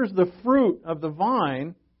 here's the fruit of the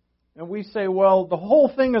vine, and we say, well, the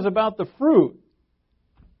whole thing is about the fruit,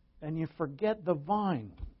 and you forget the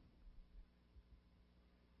vine.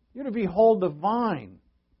 You're to behold the vine.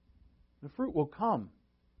 The fruit will come.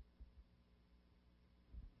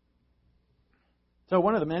 So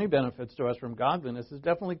one of the many benefits to us from godliness is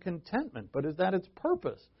definitely contentment. But is that its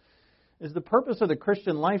purpose? Is the purpose of the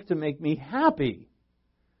Christian life to make me happy?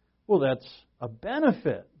 Well, that's a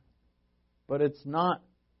benefit, but it's not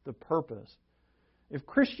the purpose. If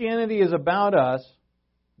Christianity is about us,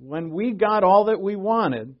 when we got all that we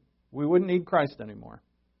wanted, we wouldn't need Christ anymore.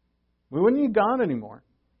 We wouldn't need God anymore.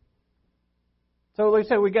 So they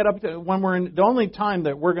say we get up to when we're in the only time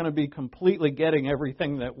that we're going to be completely getting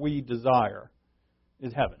everything that we desire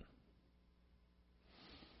is heaven.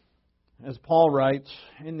 As Paul writes,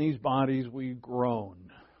 in these bodies we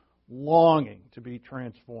groan, longing to be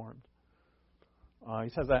transformed. He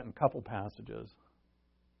says that in a couple passages.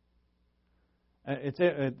 It's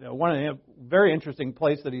one of the very interesting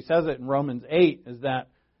place that he says it in Romans 8 is that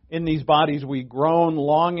in these bodies we groan,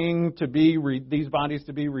 longing to be these bodies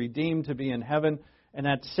to be redeemed, to be in heaven. And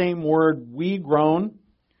that same word, we groan,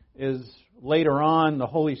 is later on the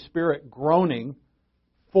Holy Spirit groaning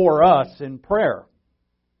for us in prayer.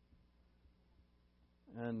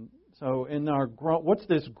 And so in our what's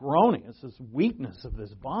this groaning? It's this weakness of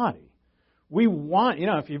this body. We want,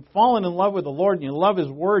 if you've fallen in love with the Lord and you love His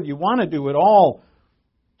Word, you want to do it all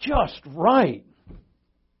just right.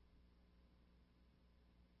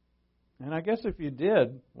 And I guess if you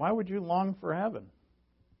did, why would you long for heaven?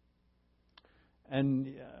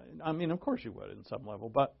 And, I mean, of course you would in some level,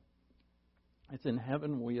 but it's in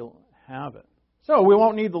heaven we'll have it. So we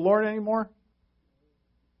won't need the Lord anymore?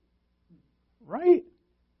 Right?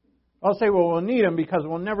 I'll say, well, we'll need Him because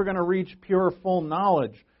we're never going to reach pure, full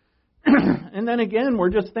knowledge. And then again, we're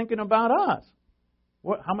just thinking about us.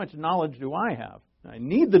 How much knowledge do I have? I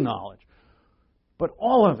need the knowledge. But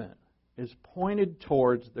all of it is pointed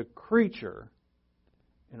towards the creature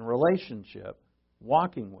in relationship,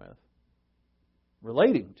 walking with,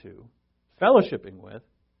 relating to, fellowshipping with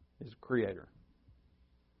his Creator.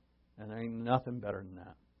 And there ain't nothing better than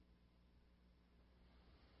that.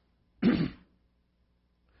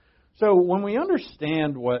 So when we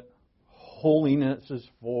understand what holiness is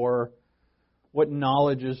for, what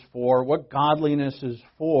knowledge is for, what godliness is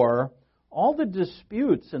for, all the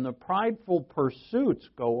disputes and the prideful pursuits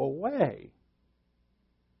go away.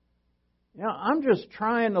 You know, I'm just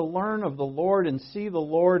trying to learn of the Lord and see the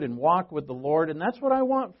Lord and walk with the Lord, and that's what I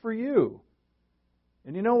want for you.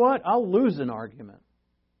 And you know what? I'll lose an argument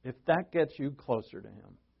if that gets you closer to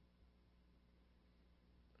Him.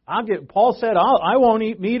 Paul said, I won't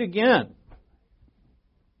eat meat again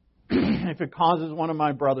if it causes one of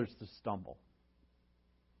my brothers to stumble.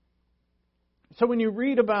 So when you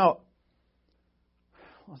read about,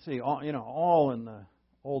 all in the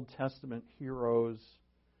Old Testament heroes,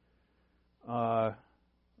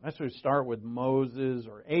 let's start with Moses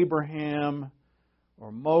or Abraham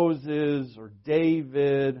or Moses or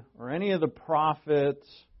David or any of the prophets.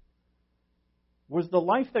 Was the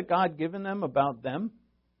life that God given them about them?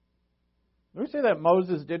 Did we say that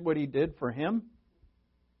Moses did what he did for him?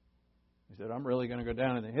 He said, I'm really going to go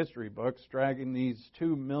down in the history books dragging these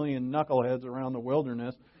 2 million knuckleheads around the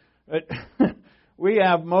wilderness. We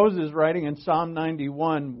have Moses writing in Psalm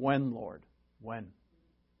 91, when, Lord? When?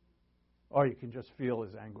 Oh, you can just feel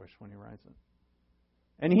his anguish when he writes it.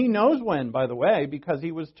 And he knows when, by the way, because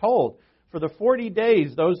he was told. For the 40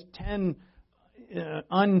 days, those 10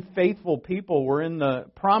 unfaithful people were in the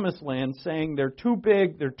promised land saying they're too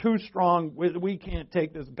big, they're too strong, we can't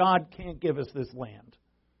take this, God can't give us this land.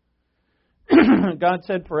 God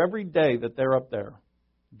said for every day that they're up there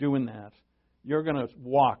doing that, you're going to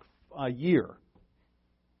walk a year.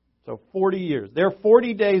 So 40 years. They're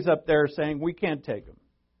 40 days up there saying we can't take them.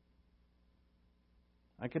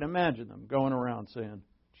 I can imagine them going around saying, "Do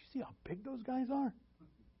you see how big those guys are?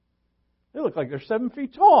 They look like they're 7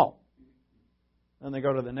 feet tall." Then they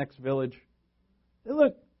go to the next village. They're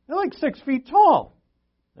like 6 feet tall.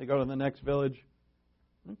 They go to the next village.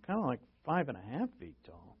 They're kind of like 5.5 feet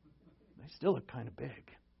tall. They still look kind of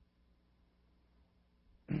big.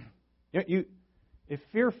 If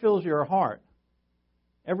fear fills your heart,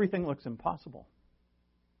 everything looks impossible.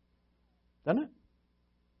 Doesn't it?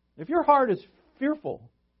 If your heart is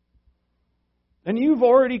fearful, then you've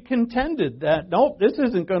already contended that, nope, this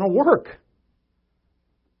isn't going to work.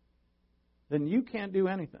 Then you can't do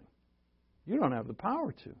anything. You don't have the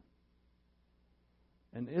power to.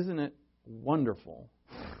 And isn't it wonderful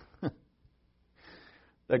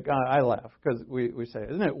that God, I laugh because we say,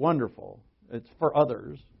 isn't it wonderful? It's for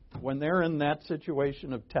others when they're in that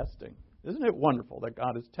situation of testing. Isn't it wonderful that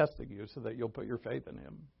God is testing you so that you'll put your faith in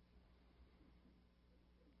Him?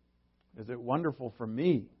 Is it wonderful for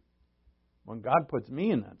me when God puts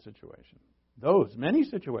me in that situation? Those many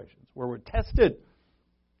situations where we're tested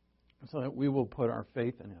so that we will put our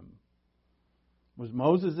faith in Him. Was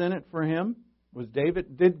Moses in it for him? Was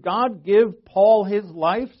David? Did God give Paul his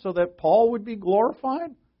life so that Paul would be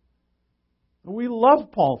glorified? We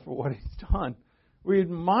love Paul for what he's done. We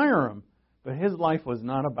admire him. But his life was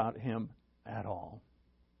not about him at all.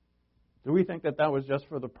 Do we think that that was just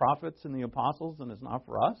for the prophets and the apostles and it's not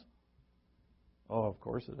for us? Oh, of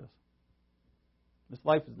course it is. This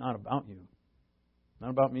life is not about you. Not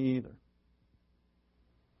about me either.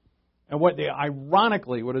 And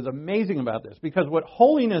ironically, what is amazing about this, because what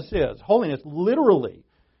holiness literally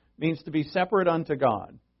means to be separate unto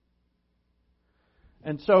God.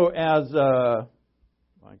 And so as, I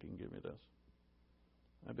can give you this.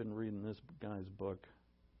 I've been reading this guy's book.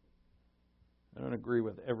 I don't agree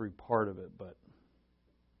with every part of it, but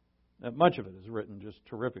much of it is written just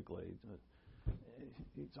terrifically.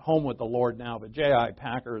 He's home with the Lord now, but J.I.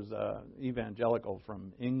 Packer's evangelical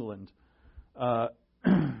from England.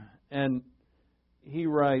 And he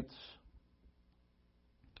writes,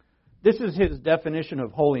 this is his definition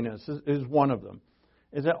of holiness, is one of them.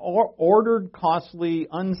 Is an ordered, costly,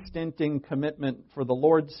 unstinting commitment for the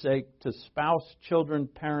Lord's sake to spouse, children,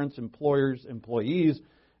 parents, employers, employees,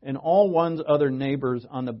 and all one's other neighbors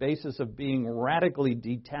on the basis of being radically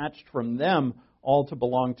detached from them, all to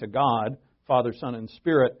belong to God, Father, Son, and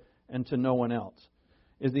Spirit, and to no one else.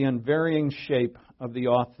 is the unvarying shape of the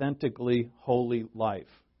authentically holy life.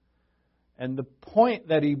 And the point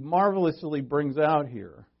that he marvelously brings out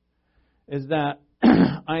here is that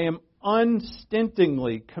I am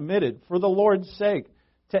unstintingly committed, for the Lord's sake,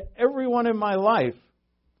 to everyone in my life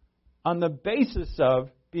on the basis of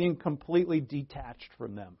being completely detached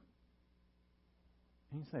from them.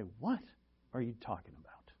 And you say, what are you talking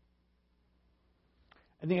about?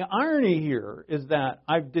 And the irony here is that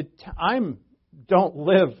I don't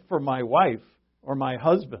live for my wife or my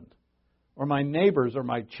husband or my neighbors or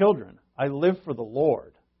my children. I live for the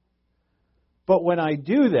Lord. But when I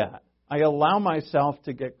do that, I allow myself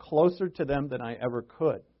to get closer to them than I ever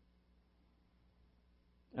could.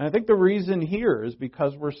 And I think the reason here is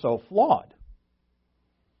because we're so flawed.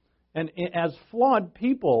 And as flawed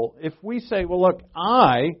people, if we say, well, look,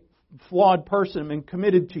 I, flawed person, am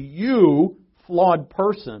committed to you, flawed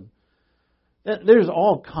person, there's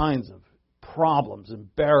all kinds of problems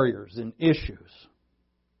and barriers and issues,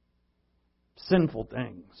 sinful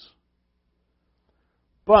things.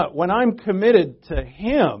 But when I'm committed to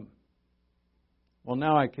Him, well,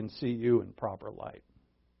 now I can see you in proper light.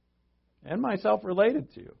 And myself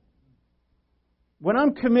related to you. When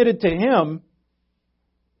I'm committed to Him,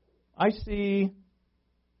 I see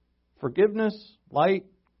forgiveness, light,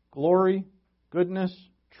 glory, goodness,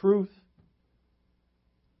 truth,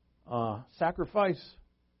 sacrifice.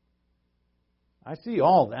 I see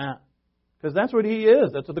all that. Because that's what He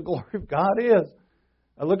is. That's what the glory of God is.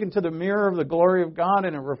 I look into the mirror of the glory of God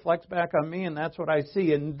and it reflects back on me, and that's what I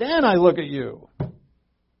see. And then I look at you.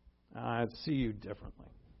 I see you differently.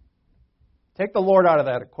 Take the Lord out of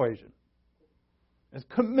that equation. As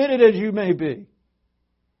committed as you may be,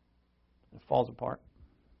 it falls apart.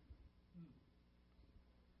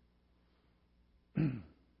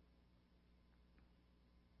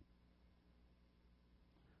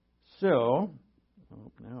 So,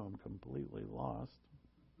 now I'm completely lost.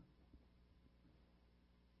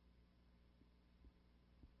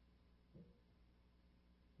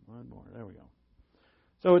 One more. There we go.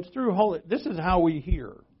 So it's through holy. This is how we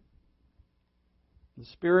hear. The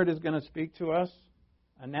Spirit is going to speak to us,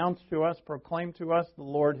 announce to us, proclaim to us the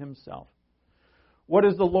Lord Himself. What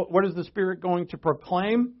is the Spirit going to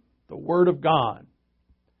proclaim? The Word of God.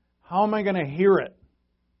 How am I going to hear it?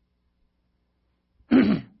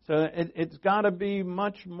 So it's got to be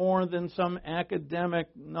much more than some academic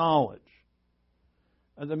knowledge.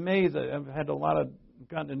 I was amazed. I've had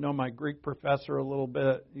gotten to know my Greek professor a little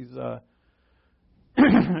bit. He's a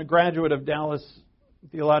graduate of Dallas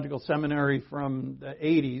Theological Seminary from the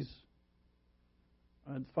 80s.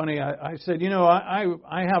 It's funny, I said,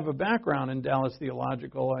 I have a background in Dallas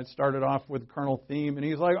Theological. I started off with Colonel Thiem, and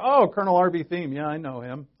he's like, oh, Colonel R.B. Thiem. Yeah, I know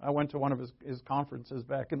him. I went to one of his conferences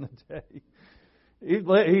back in the day. He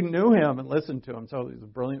knew him and listened to him, so he's a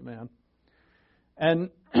brilliant man.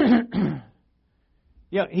 And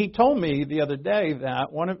he told me the other day that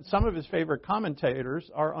some of his favorite commentators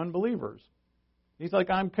are unbelievers. He's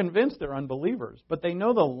like, I'm convinced they're unbelievers, but they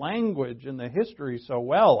know the language and the history so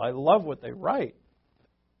well. I love what they write.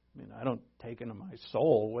 I mean, I don't take into my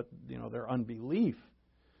soul what their unbelief.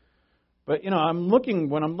 But when I'm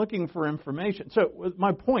looking for information. So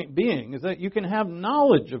my point being is that you can have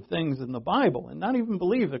knowledge of things in the Bible and not even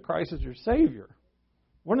believe that Christ is your Savior.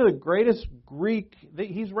 One of the greatest Greek,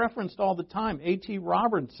 he's referenced all the time, A.T.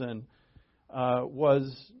 Robertson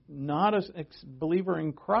was not a believer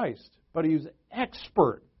in Christ, but he was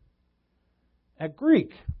expert at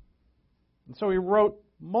Greek. And so he wrote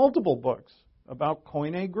multiple books about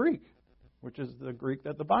Koine Greek, which is the Greek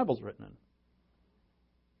that the Bible's written in.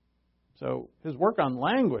 So his work on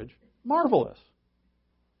language, marvelous.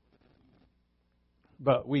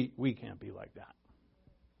 But we can't be like that.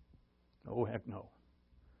 Oh, heck no.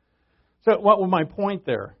 So what was my point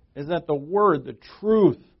there? Is that the Word, the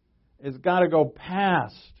truth, has got to go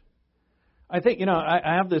past. I think,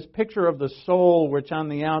 I have this picture of the soul, which on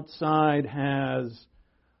the outside has,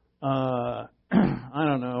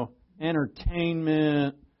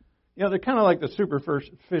 entertainment. They're kind of like the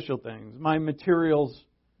superficial things. My materials,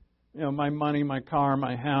 my money, my car,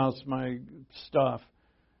 my house, my stuff,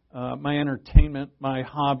 my entertainment, my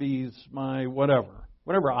hobbies, my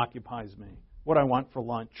whatever occupies me, what I want for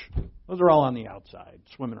lunch. Those are all on the outside,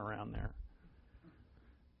 swimming around there.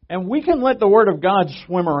 And we can let the Word of God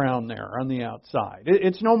swim around there on the outside.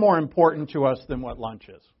 It's no more important to us than what lunch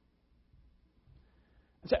is.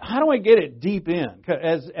 So how do I get it deep in?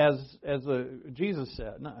 As Jesus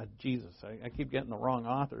said, not Jesus, I keep getting the wrong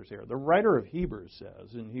authors here. The writer of Hebrews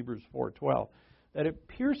says in Hebrews 4:12 that it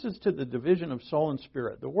pierces to the division of soul and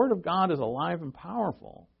spirit. The Word of God is alive and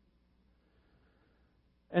powerful.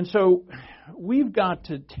 And so we've got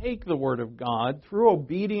to take the Word of God through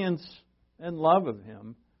obedience and love of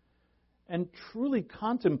Him and truly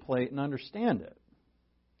contemplate and understand it.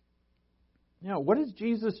 Now, what does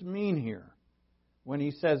Jesus mean here when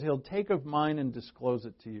He says He'll take of mine and disclose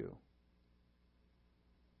it to you?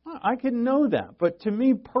 I can know that, but to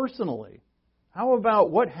me personally, how about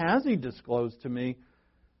what has He disclosed to me,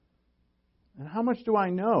 and how much do I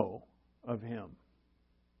know of Him?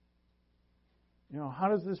 How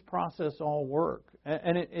does this process all work?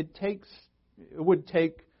 And it would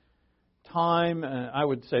take time. I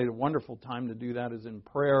would say a wonderful time to do that is in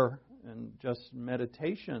prayer and just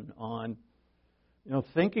meditation on,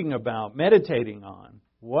 thinking about, meditating on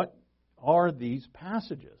what are these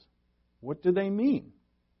passages? What do they mean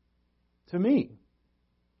to me?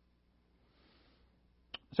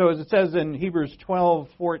 So as it says in Hebrews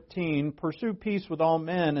 12:14, pursue peace with all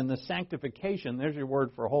men and the sanctification. There's your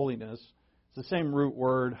word for holiness. It's the same root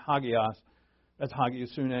word, hagios. That's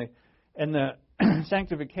hagiosune. And the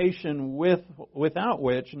sanctification without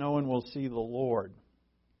which no one will see the Lord.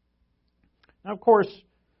 Now, of course,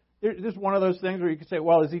 this is one of those things where you could say,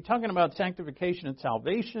 well, is he talking about sanctification and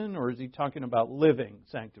salvation, or is he talking about living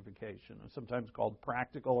sanctification, sometimes called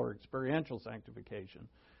practical or experiential sanctification?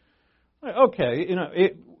 Okay,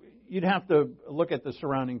 you'd have to look at the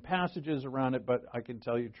surrounding passages around it, but I can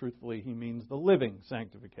tell you truthfully, he means the living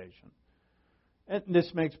sanctification. And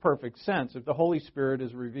this makes perfect sense. If the Holy Spirit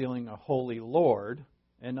is revealing a holy Lord,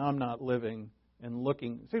 and I'm not living and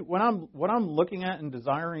looking... See, what I'm looking at and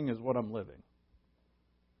desiring is what I'm living.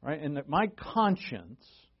 Right? And that my conscience,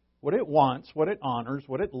 what it wants, what it honors,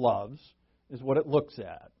 what it loves, is what it looks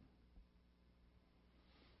at.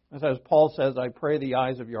 As Paul says, I pray the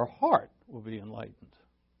eyes of your heart will be enlightened.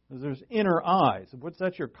 Because there's inner eyes. What's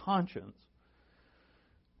that? Your conscience.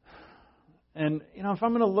 And, if I'm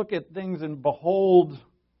going to look at things and behold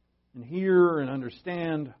and hear and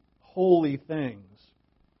understand holy things,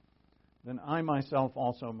 then I myself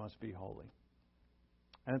also must be holy.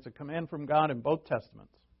 And it's a command from God in both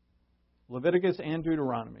Testaments. Leviticus and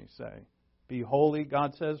Deuteronomy say, be holy,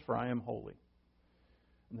 God says, for I am holy.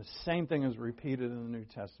 And the same thing is repeated in the New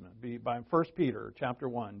Testament. By 1 Peter chapter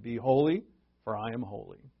 1, be holy, for I am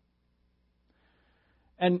holy.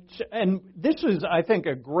 And this is, I think,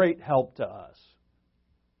 a great help to us.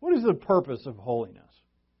 What is the purpose of holiness?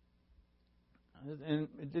 And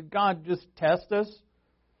did God just test us?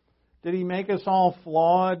 Did He make us all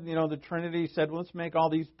flawed? The Trinity said, let's make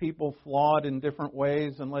all these people flawed in different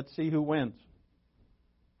ways and let's see who wins.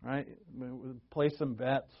 Right? Play some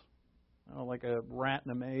bets. Like a rat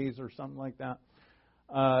in a maze or something like that.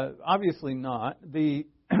 Obviously not. The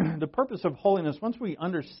purpose of holiness, once we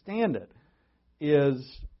understand it, is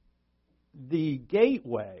the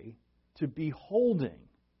gateway to beholding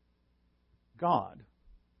God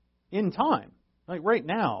in time. Like right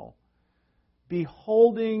now,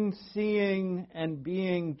 beholding, seeing, and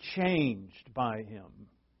being changed by Him.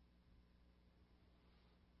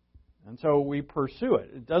 And so we pursue it.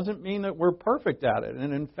 It doesn't mean that we're perfect at it.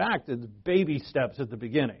 And in fact, it's baby steps at the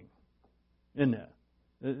beginning, isn't it?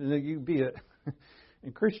 You could be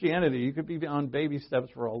in Christianity, you could be on baby steps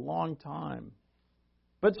for a long time.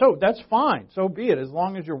 But so that's fine. So be it, as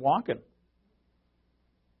long as you're walking.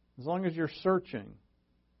 As long as you're searching.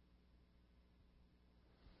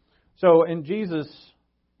 So in Jesus,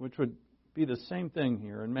 which would be the same thing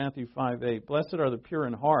here in Matthew 5:8, blessed are the pure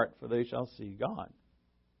in heart, for they shall see God.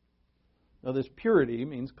 Now, this purity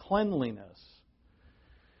means cleanliness.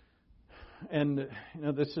 And,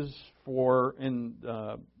 this is in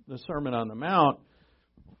the Sermon on the Mount,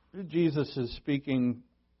 Jesus is speaking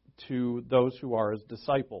to those who are His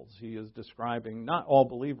disciples. He is describing not all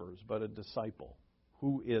believers, but a disciple.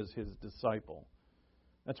 Who is His disciple?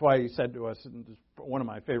 That's why He said to us, and one of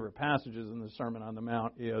my favorite passages in the Sermon on the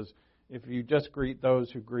Mount is, if you just greet those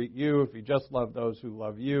who greet you, if you just love those who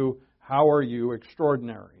love you, how are you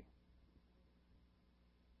extraordinary?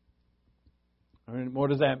 I mean, what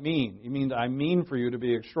does that mean? It means I mean for you to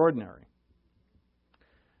be extraordinary.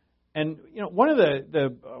 And, one of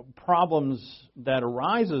the problems that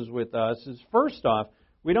arises with us is, first off,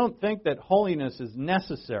 we don't think that holiness is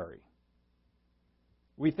necessary.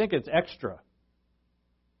 We think it's extra.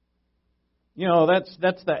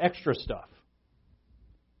 That's the extra stuff.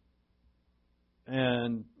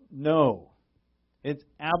 And no, it's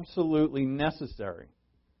absolutely necessary.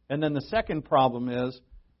 And then the second problem is,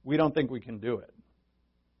 we don't think we can do it.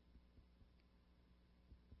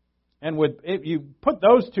 And if you put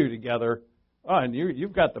those two together, and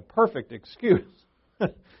you've got the perfect excuse.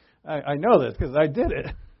 I know this because I did it.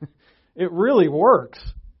 It really works.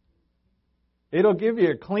 It'll give you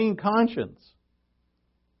a clean conscience.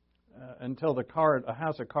 until a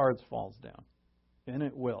house of cards falls down. And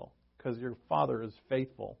it will, because your Father is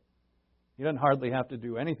faithful. He doesn't hardly have to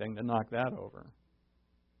do anything to knock that over.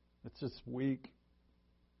 It's just weak.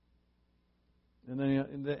 And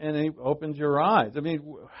then He opens your eyes. I mean,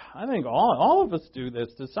 I think all of us do this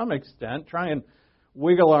to some extent, try and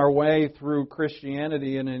wiggle our way through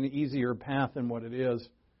Christianity in an easier path than what it is,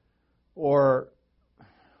 or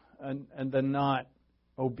and the not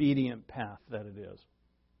obedient path that it is.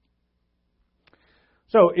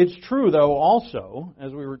 So it's true, though, also,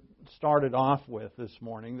 as we started off with this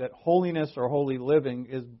morning, that holiness or holy living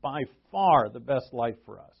is by far the best life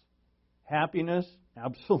for us. Happiness,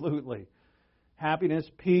 absolutely. Happiness,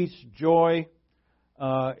 peace, joy,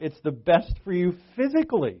 it's the best for you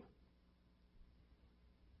physically.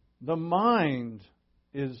 The mind's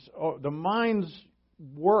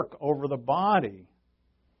work over the body.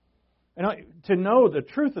 And to know the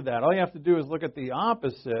truth of that, all you have to do is look at the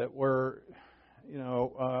opposite, where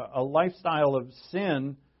a lifestyle of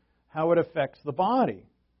sin, how it affects the body.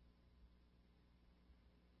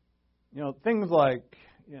 Things like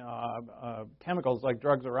chemicals like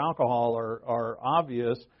drugs or alcohol are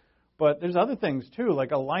obvious, but there's other things too,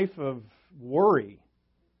 like a life of worry.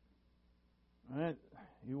 Right?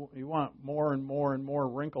 You want more and more and more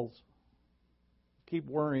wrinkles. Keep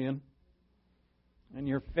worrying, and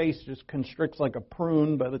your face just constricts like a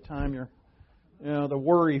prune by the time you're, the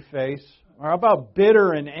worry face. Or how about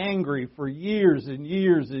bitter and angry for years and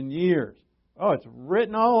years and years? Oh, it's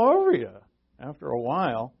written all over you after a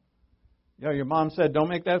while. Your mom said, don't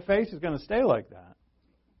make that face. It's going to stay like that.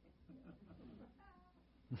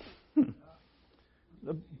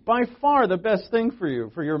 By far the best thing for you,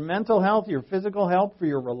 for your mental health, your physical health, for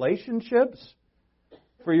your relationships,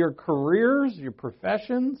 for your careers, your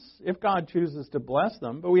professions, if God chooses to bless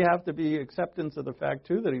them. But we have to be acceptance of the fact,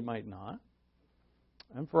 too, that He might not.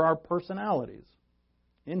 And for our personalities,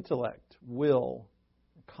 intellect, will,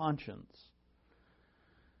 conscience.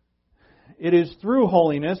 It is through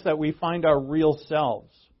holiness that we find our real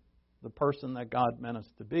selves, the person that God meant us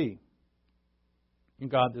to be, and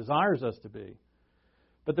God desires us to be.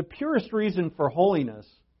 But the purest reason for holiness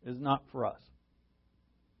is not for us.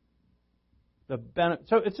 So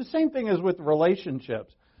it's the same thing as with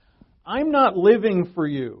relationships. I'm not living for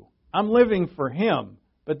you. I'm living for Him,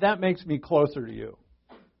 but that makes me closer to you.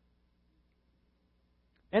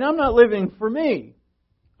 And I'm not living for me.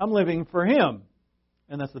 I'm living for Him.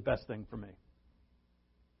 And that's the best thing for me.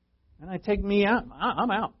 And I take me out.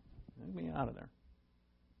 I'm out. Take me out of there.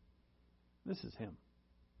 This is Him.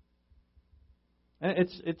 And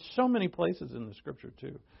it's so many places in the Scripture,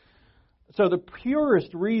 too. So the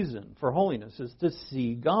purest reason for holiness is to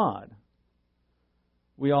see God.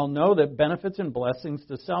 We all know that benefits and blessings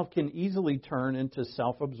to self can easily turn into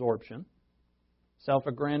self-absorption,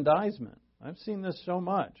 self-aggrandizement. I've seen this so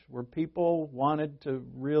much, where people wanted to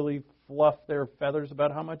really fluff their feathers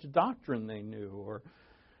about how much doctrine they knew, or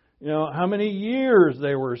how many years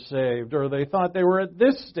they were saved, or they thought they were at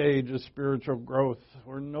this stage of spiritual growth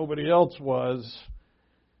where nobody else was.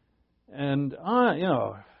 And,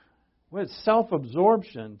 with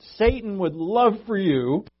self-absorption, Satan would love for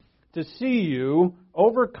you to see you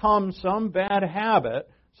overcome some bad habit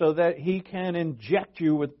so that he can inject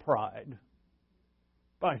you with pride.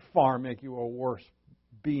 By far make you a worse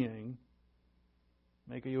being.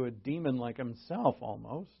 Make you a demon like himself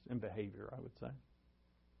almost, in behavior, I would say.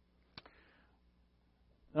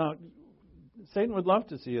 Now, Satan would love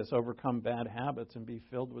to see us overcome bad habits and be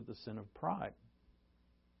filled with the sin of pride.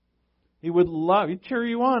 He'd cheer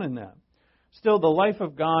you on in that. Still, the life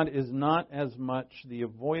of God is not as much the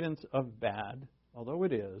avoidance of bad, although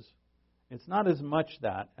it is. It's not as much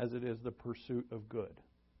that as it is the pursuit of good.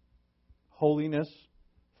 Holiness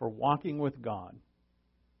for walking with God.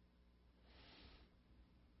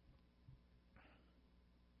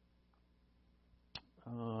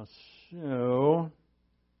 So,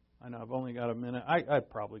 I know I've only got a minute. I'd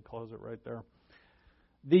probably close it right there.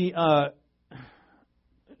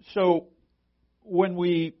 So, when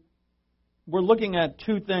we're looking at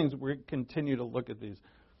two things, we continue to look at these.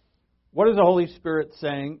 What is the Holy Spirit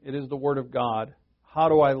saying? It is the Word of God. How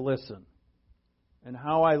do I listen? And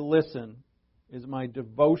how I listen is my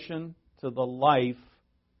devotion to the life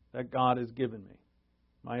that God has given me.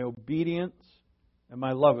 My obedience and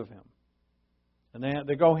my love of Him. And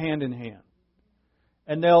they go hand in hand.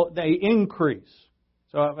 And they increase.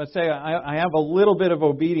 So if I say I have a little bit of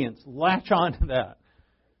obedience, latch on to that.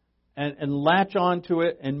 And latch on to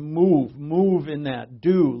it and move in that.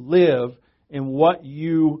 Live in what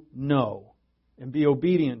you know. And be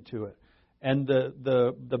obedient to it. And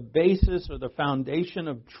the basis or the foundation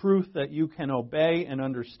of truth that you can obey and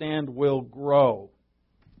understand will grow.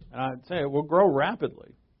 And I'd say it will grow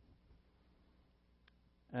rapidly.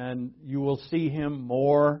 And you will see Him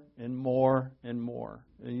more and more and more.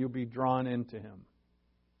 And you'll be drawn into Him,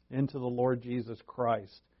 into the Lord Jesus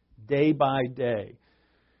Christ, day by day.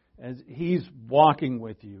 As He's walking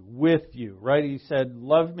with you, right? He said,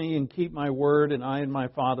 love me and keep my word, and I and my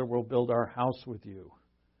Father will build our house with you.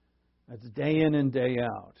 That's day in and day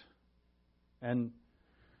out. And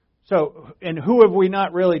who have we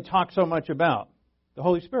not really talked so much about? The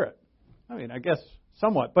Holy Spirit. I mean, I guess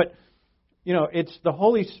somewhat. But, it's the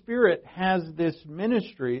Holy Spirit has this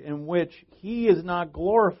ministry in which He is not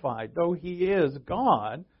glorified, though He is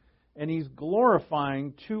God, and He's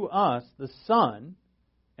glorifying to us the Son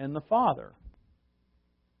and the Father.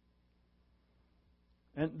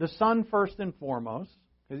 And the Son first and foremost,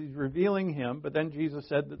 because He's revealing Him, but then Jesus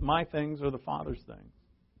said that my things are the Father's things.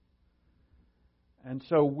 And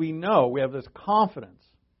so we know, we have this confidence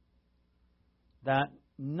that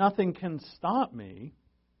nothing can stop me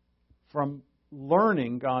from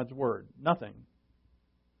learning God's Word. Nothing.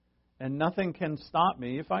 And nothing can stop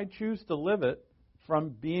me, if I choose to live it, from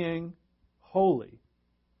being holy.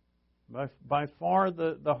 By far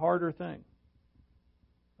the harder thing,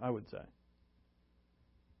 I would say.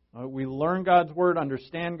 We learn God's Word,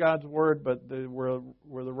 understand God's Word, but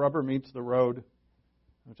where the rubber meets the road,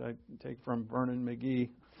 which I take from Vernon McGee,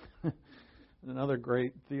 another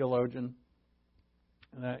great theologian,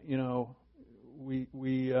 that,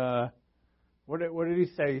 what did he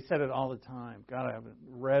say? He said it all the time. God, I haven't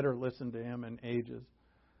read or listened to him in ages.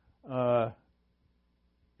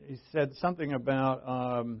 He said something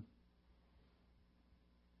about,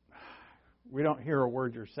 we don't hear a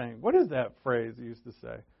word you're saying. What is that phrase he used to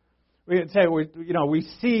say? We can say, we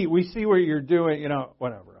see what you're doing,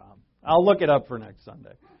 whatever. I'll look it up for next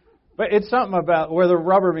Sunday. But it's something about where the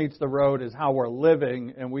rubber meets the road is how we're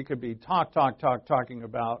living, and we could be talking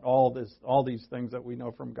about all these things that we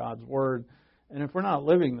know from God's Word. And if we're not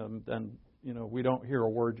living them, then, we don't hear a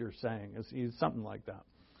word you're saying. It's something like that.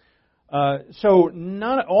 So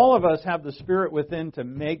all of us have the Spirit within to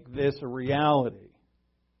make this a reality.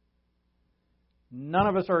 None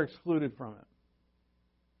of us are excluded from it.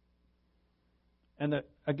 And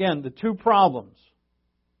again, the two problems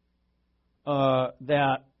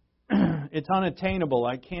that it's unattainable,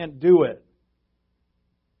 I can't do it,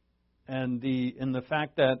 and the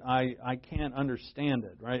fact that I can't understand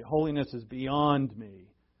it, right? Holiness is beyond me,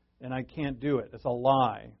 and I can't do it. It's a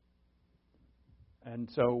lie. And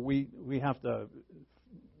so we have to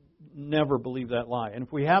never believe that lie. And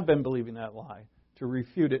if we have been believing that lie, to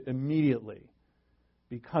refute it immediately,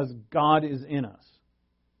 because God is in us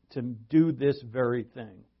to do this very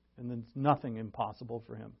thing. And there's nothing impossible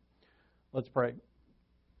for Him. Let's pray.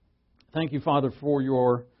 Thank you, Father, for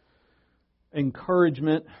your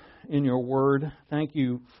encouragement in your word. Thank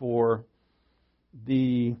you for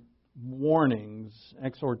the warnings,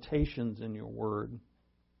 exhortations in your word.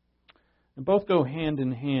 And both go hand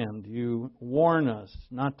in hand. You warn us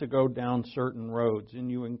not to go down certain roads,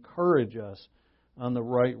 and you encourage us on the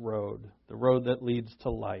right road, the road that leads to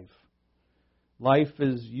life. Life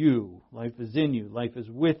is you. Life is in you. Life is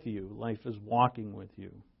with you. Life is walking with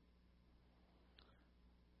you.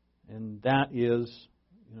 And that is,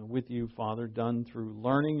 with you, Father, done through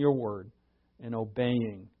learning your word and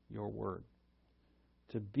obeying your word.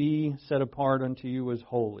 To be set apart unto you as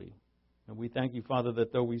holy. And we thank you, Father,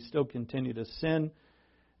 that though we still continue to sin,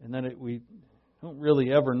 and that we don't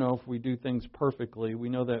really ever know if we do things perfectly, we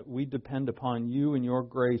know that we depend upon you and your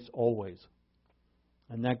grace always.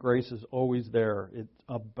 And that grace is always there. It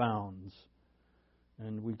abounds.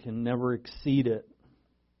 And we can never exceed it.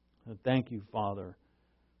 And thank you, Father,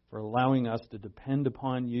 for allowing us to depend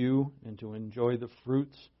upon you and to enjoy the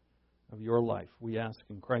fruits of your life. We ask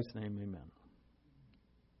in Christ's name, amen.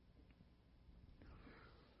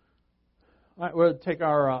 All right, we'll take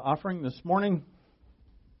our offering this morning.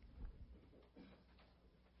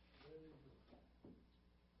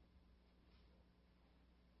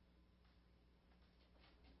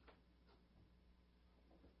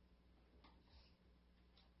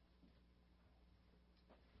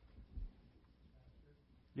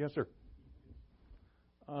 Yes, sir.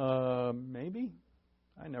 Maybe.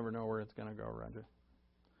 I never know where it's going to go, Roger.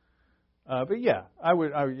 But yeah, I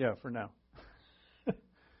would. Yeah, for now.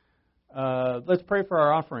 Let's pray for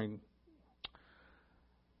our offering.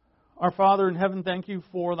 Our Father in heaven, thank you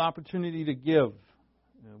for the opportunity to give.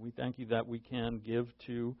 We thank you that we can give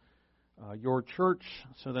to your church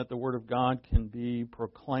so that the Word of God can be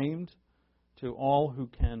proclaimed to all who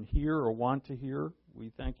can hear or want to hear.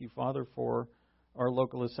 We thank you, Father, for our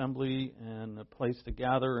local assembly and a place to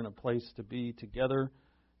gather and a place to be together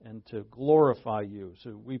and to glorify you.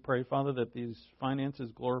 So we pray, Father, that these finances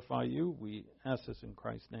glorify you. We ask this in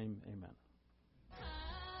Christ's name. Amen.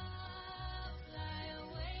 I'll fly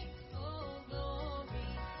away, oh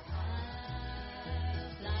glory. I'll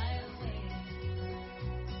fly away.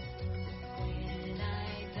 When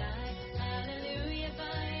I die, hallelujah,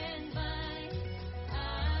 by and by.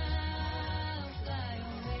 I'll fly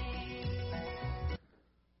away.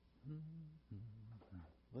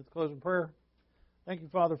 Let's close in prayer. Thank you,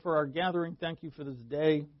 Father, for our gathering. Thank you for this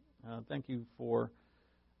day. Thank you for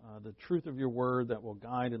the truth of your word that will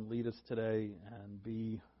guide and lead us today and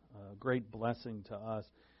be a great blessing to us.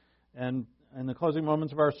 And the closing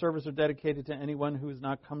moments of our service are dedicated to anyone who has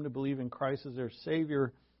not come to believe in Christ as their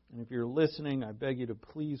Savior. And if you're listening, I beg you to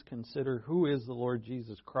please consider who is the Lord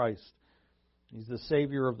Jesus Christ. He's the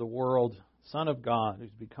Savior of the world, Son of God,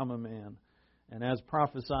 who's become a man. And as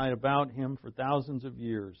prophesied about him for thousands of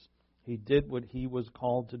years, he did what he was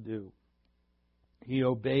called to do. He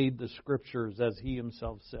obeyed the Scriptures, as he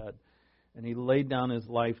himself said, and he laid down his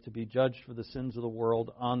life to be judged for the sins of the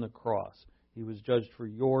world on the cross. He was judged for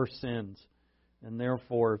your sins, and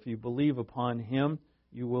therefore, if you believe upon him,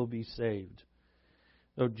 you will be saved.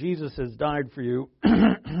 Though Jesus has died for you,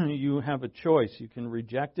 you have a choice. You can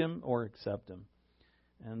reject him or accept him.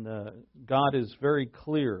 And God is very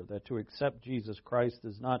clear that to accept Jesus Christ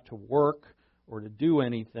is not to work or to do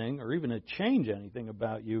anything, or even to change anything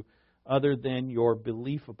about you, other than your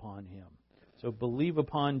belief upon him. So believe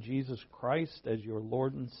upon Jesus Christ as your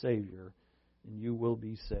Lord and Savior, and you will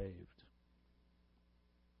be saved.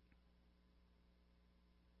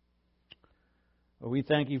 We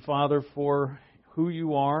thank you, Father, for who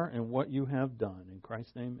you are and what you have done. In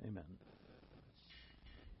Christ's name, amen.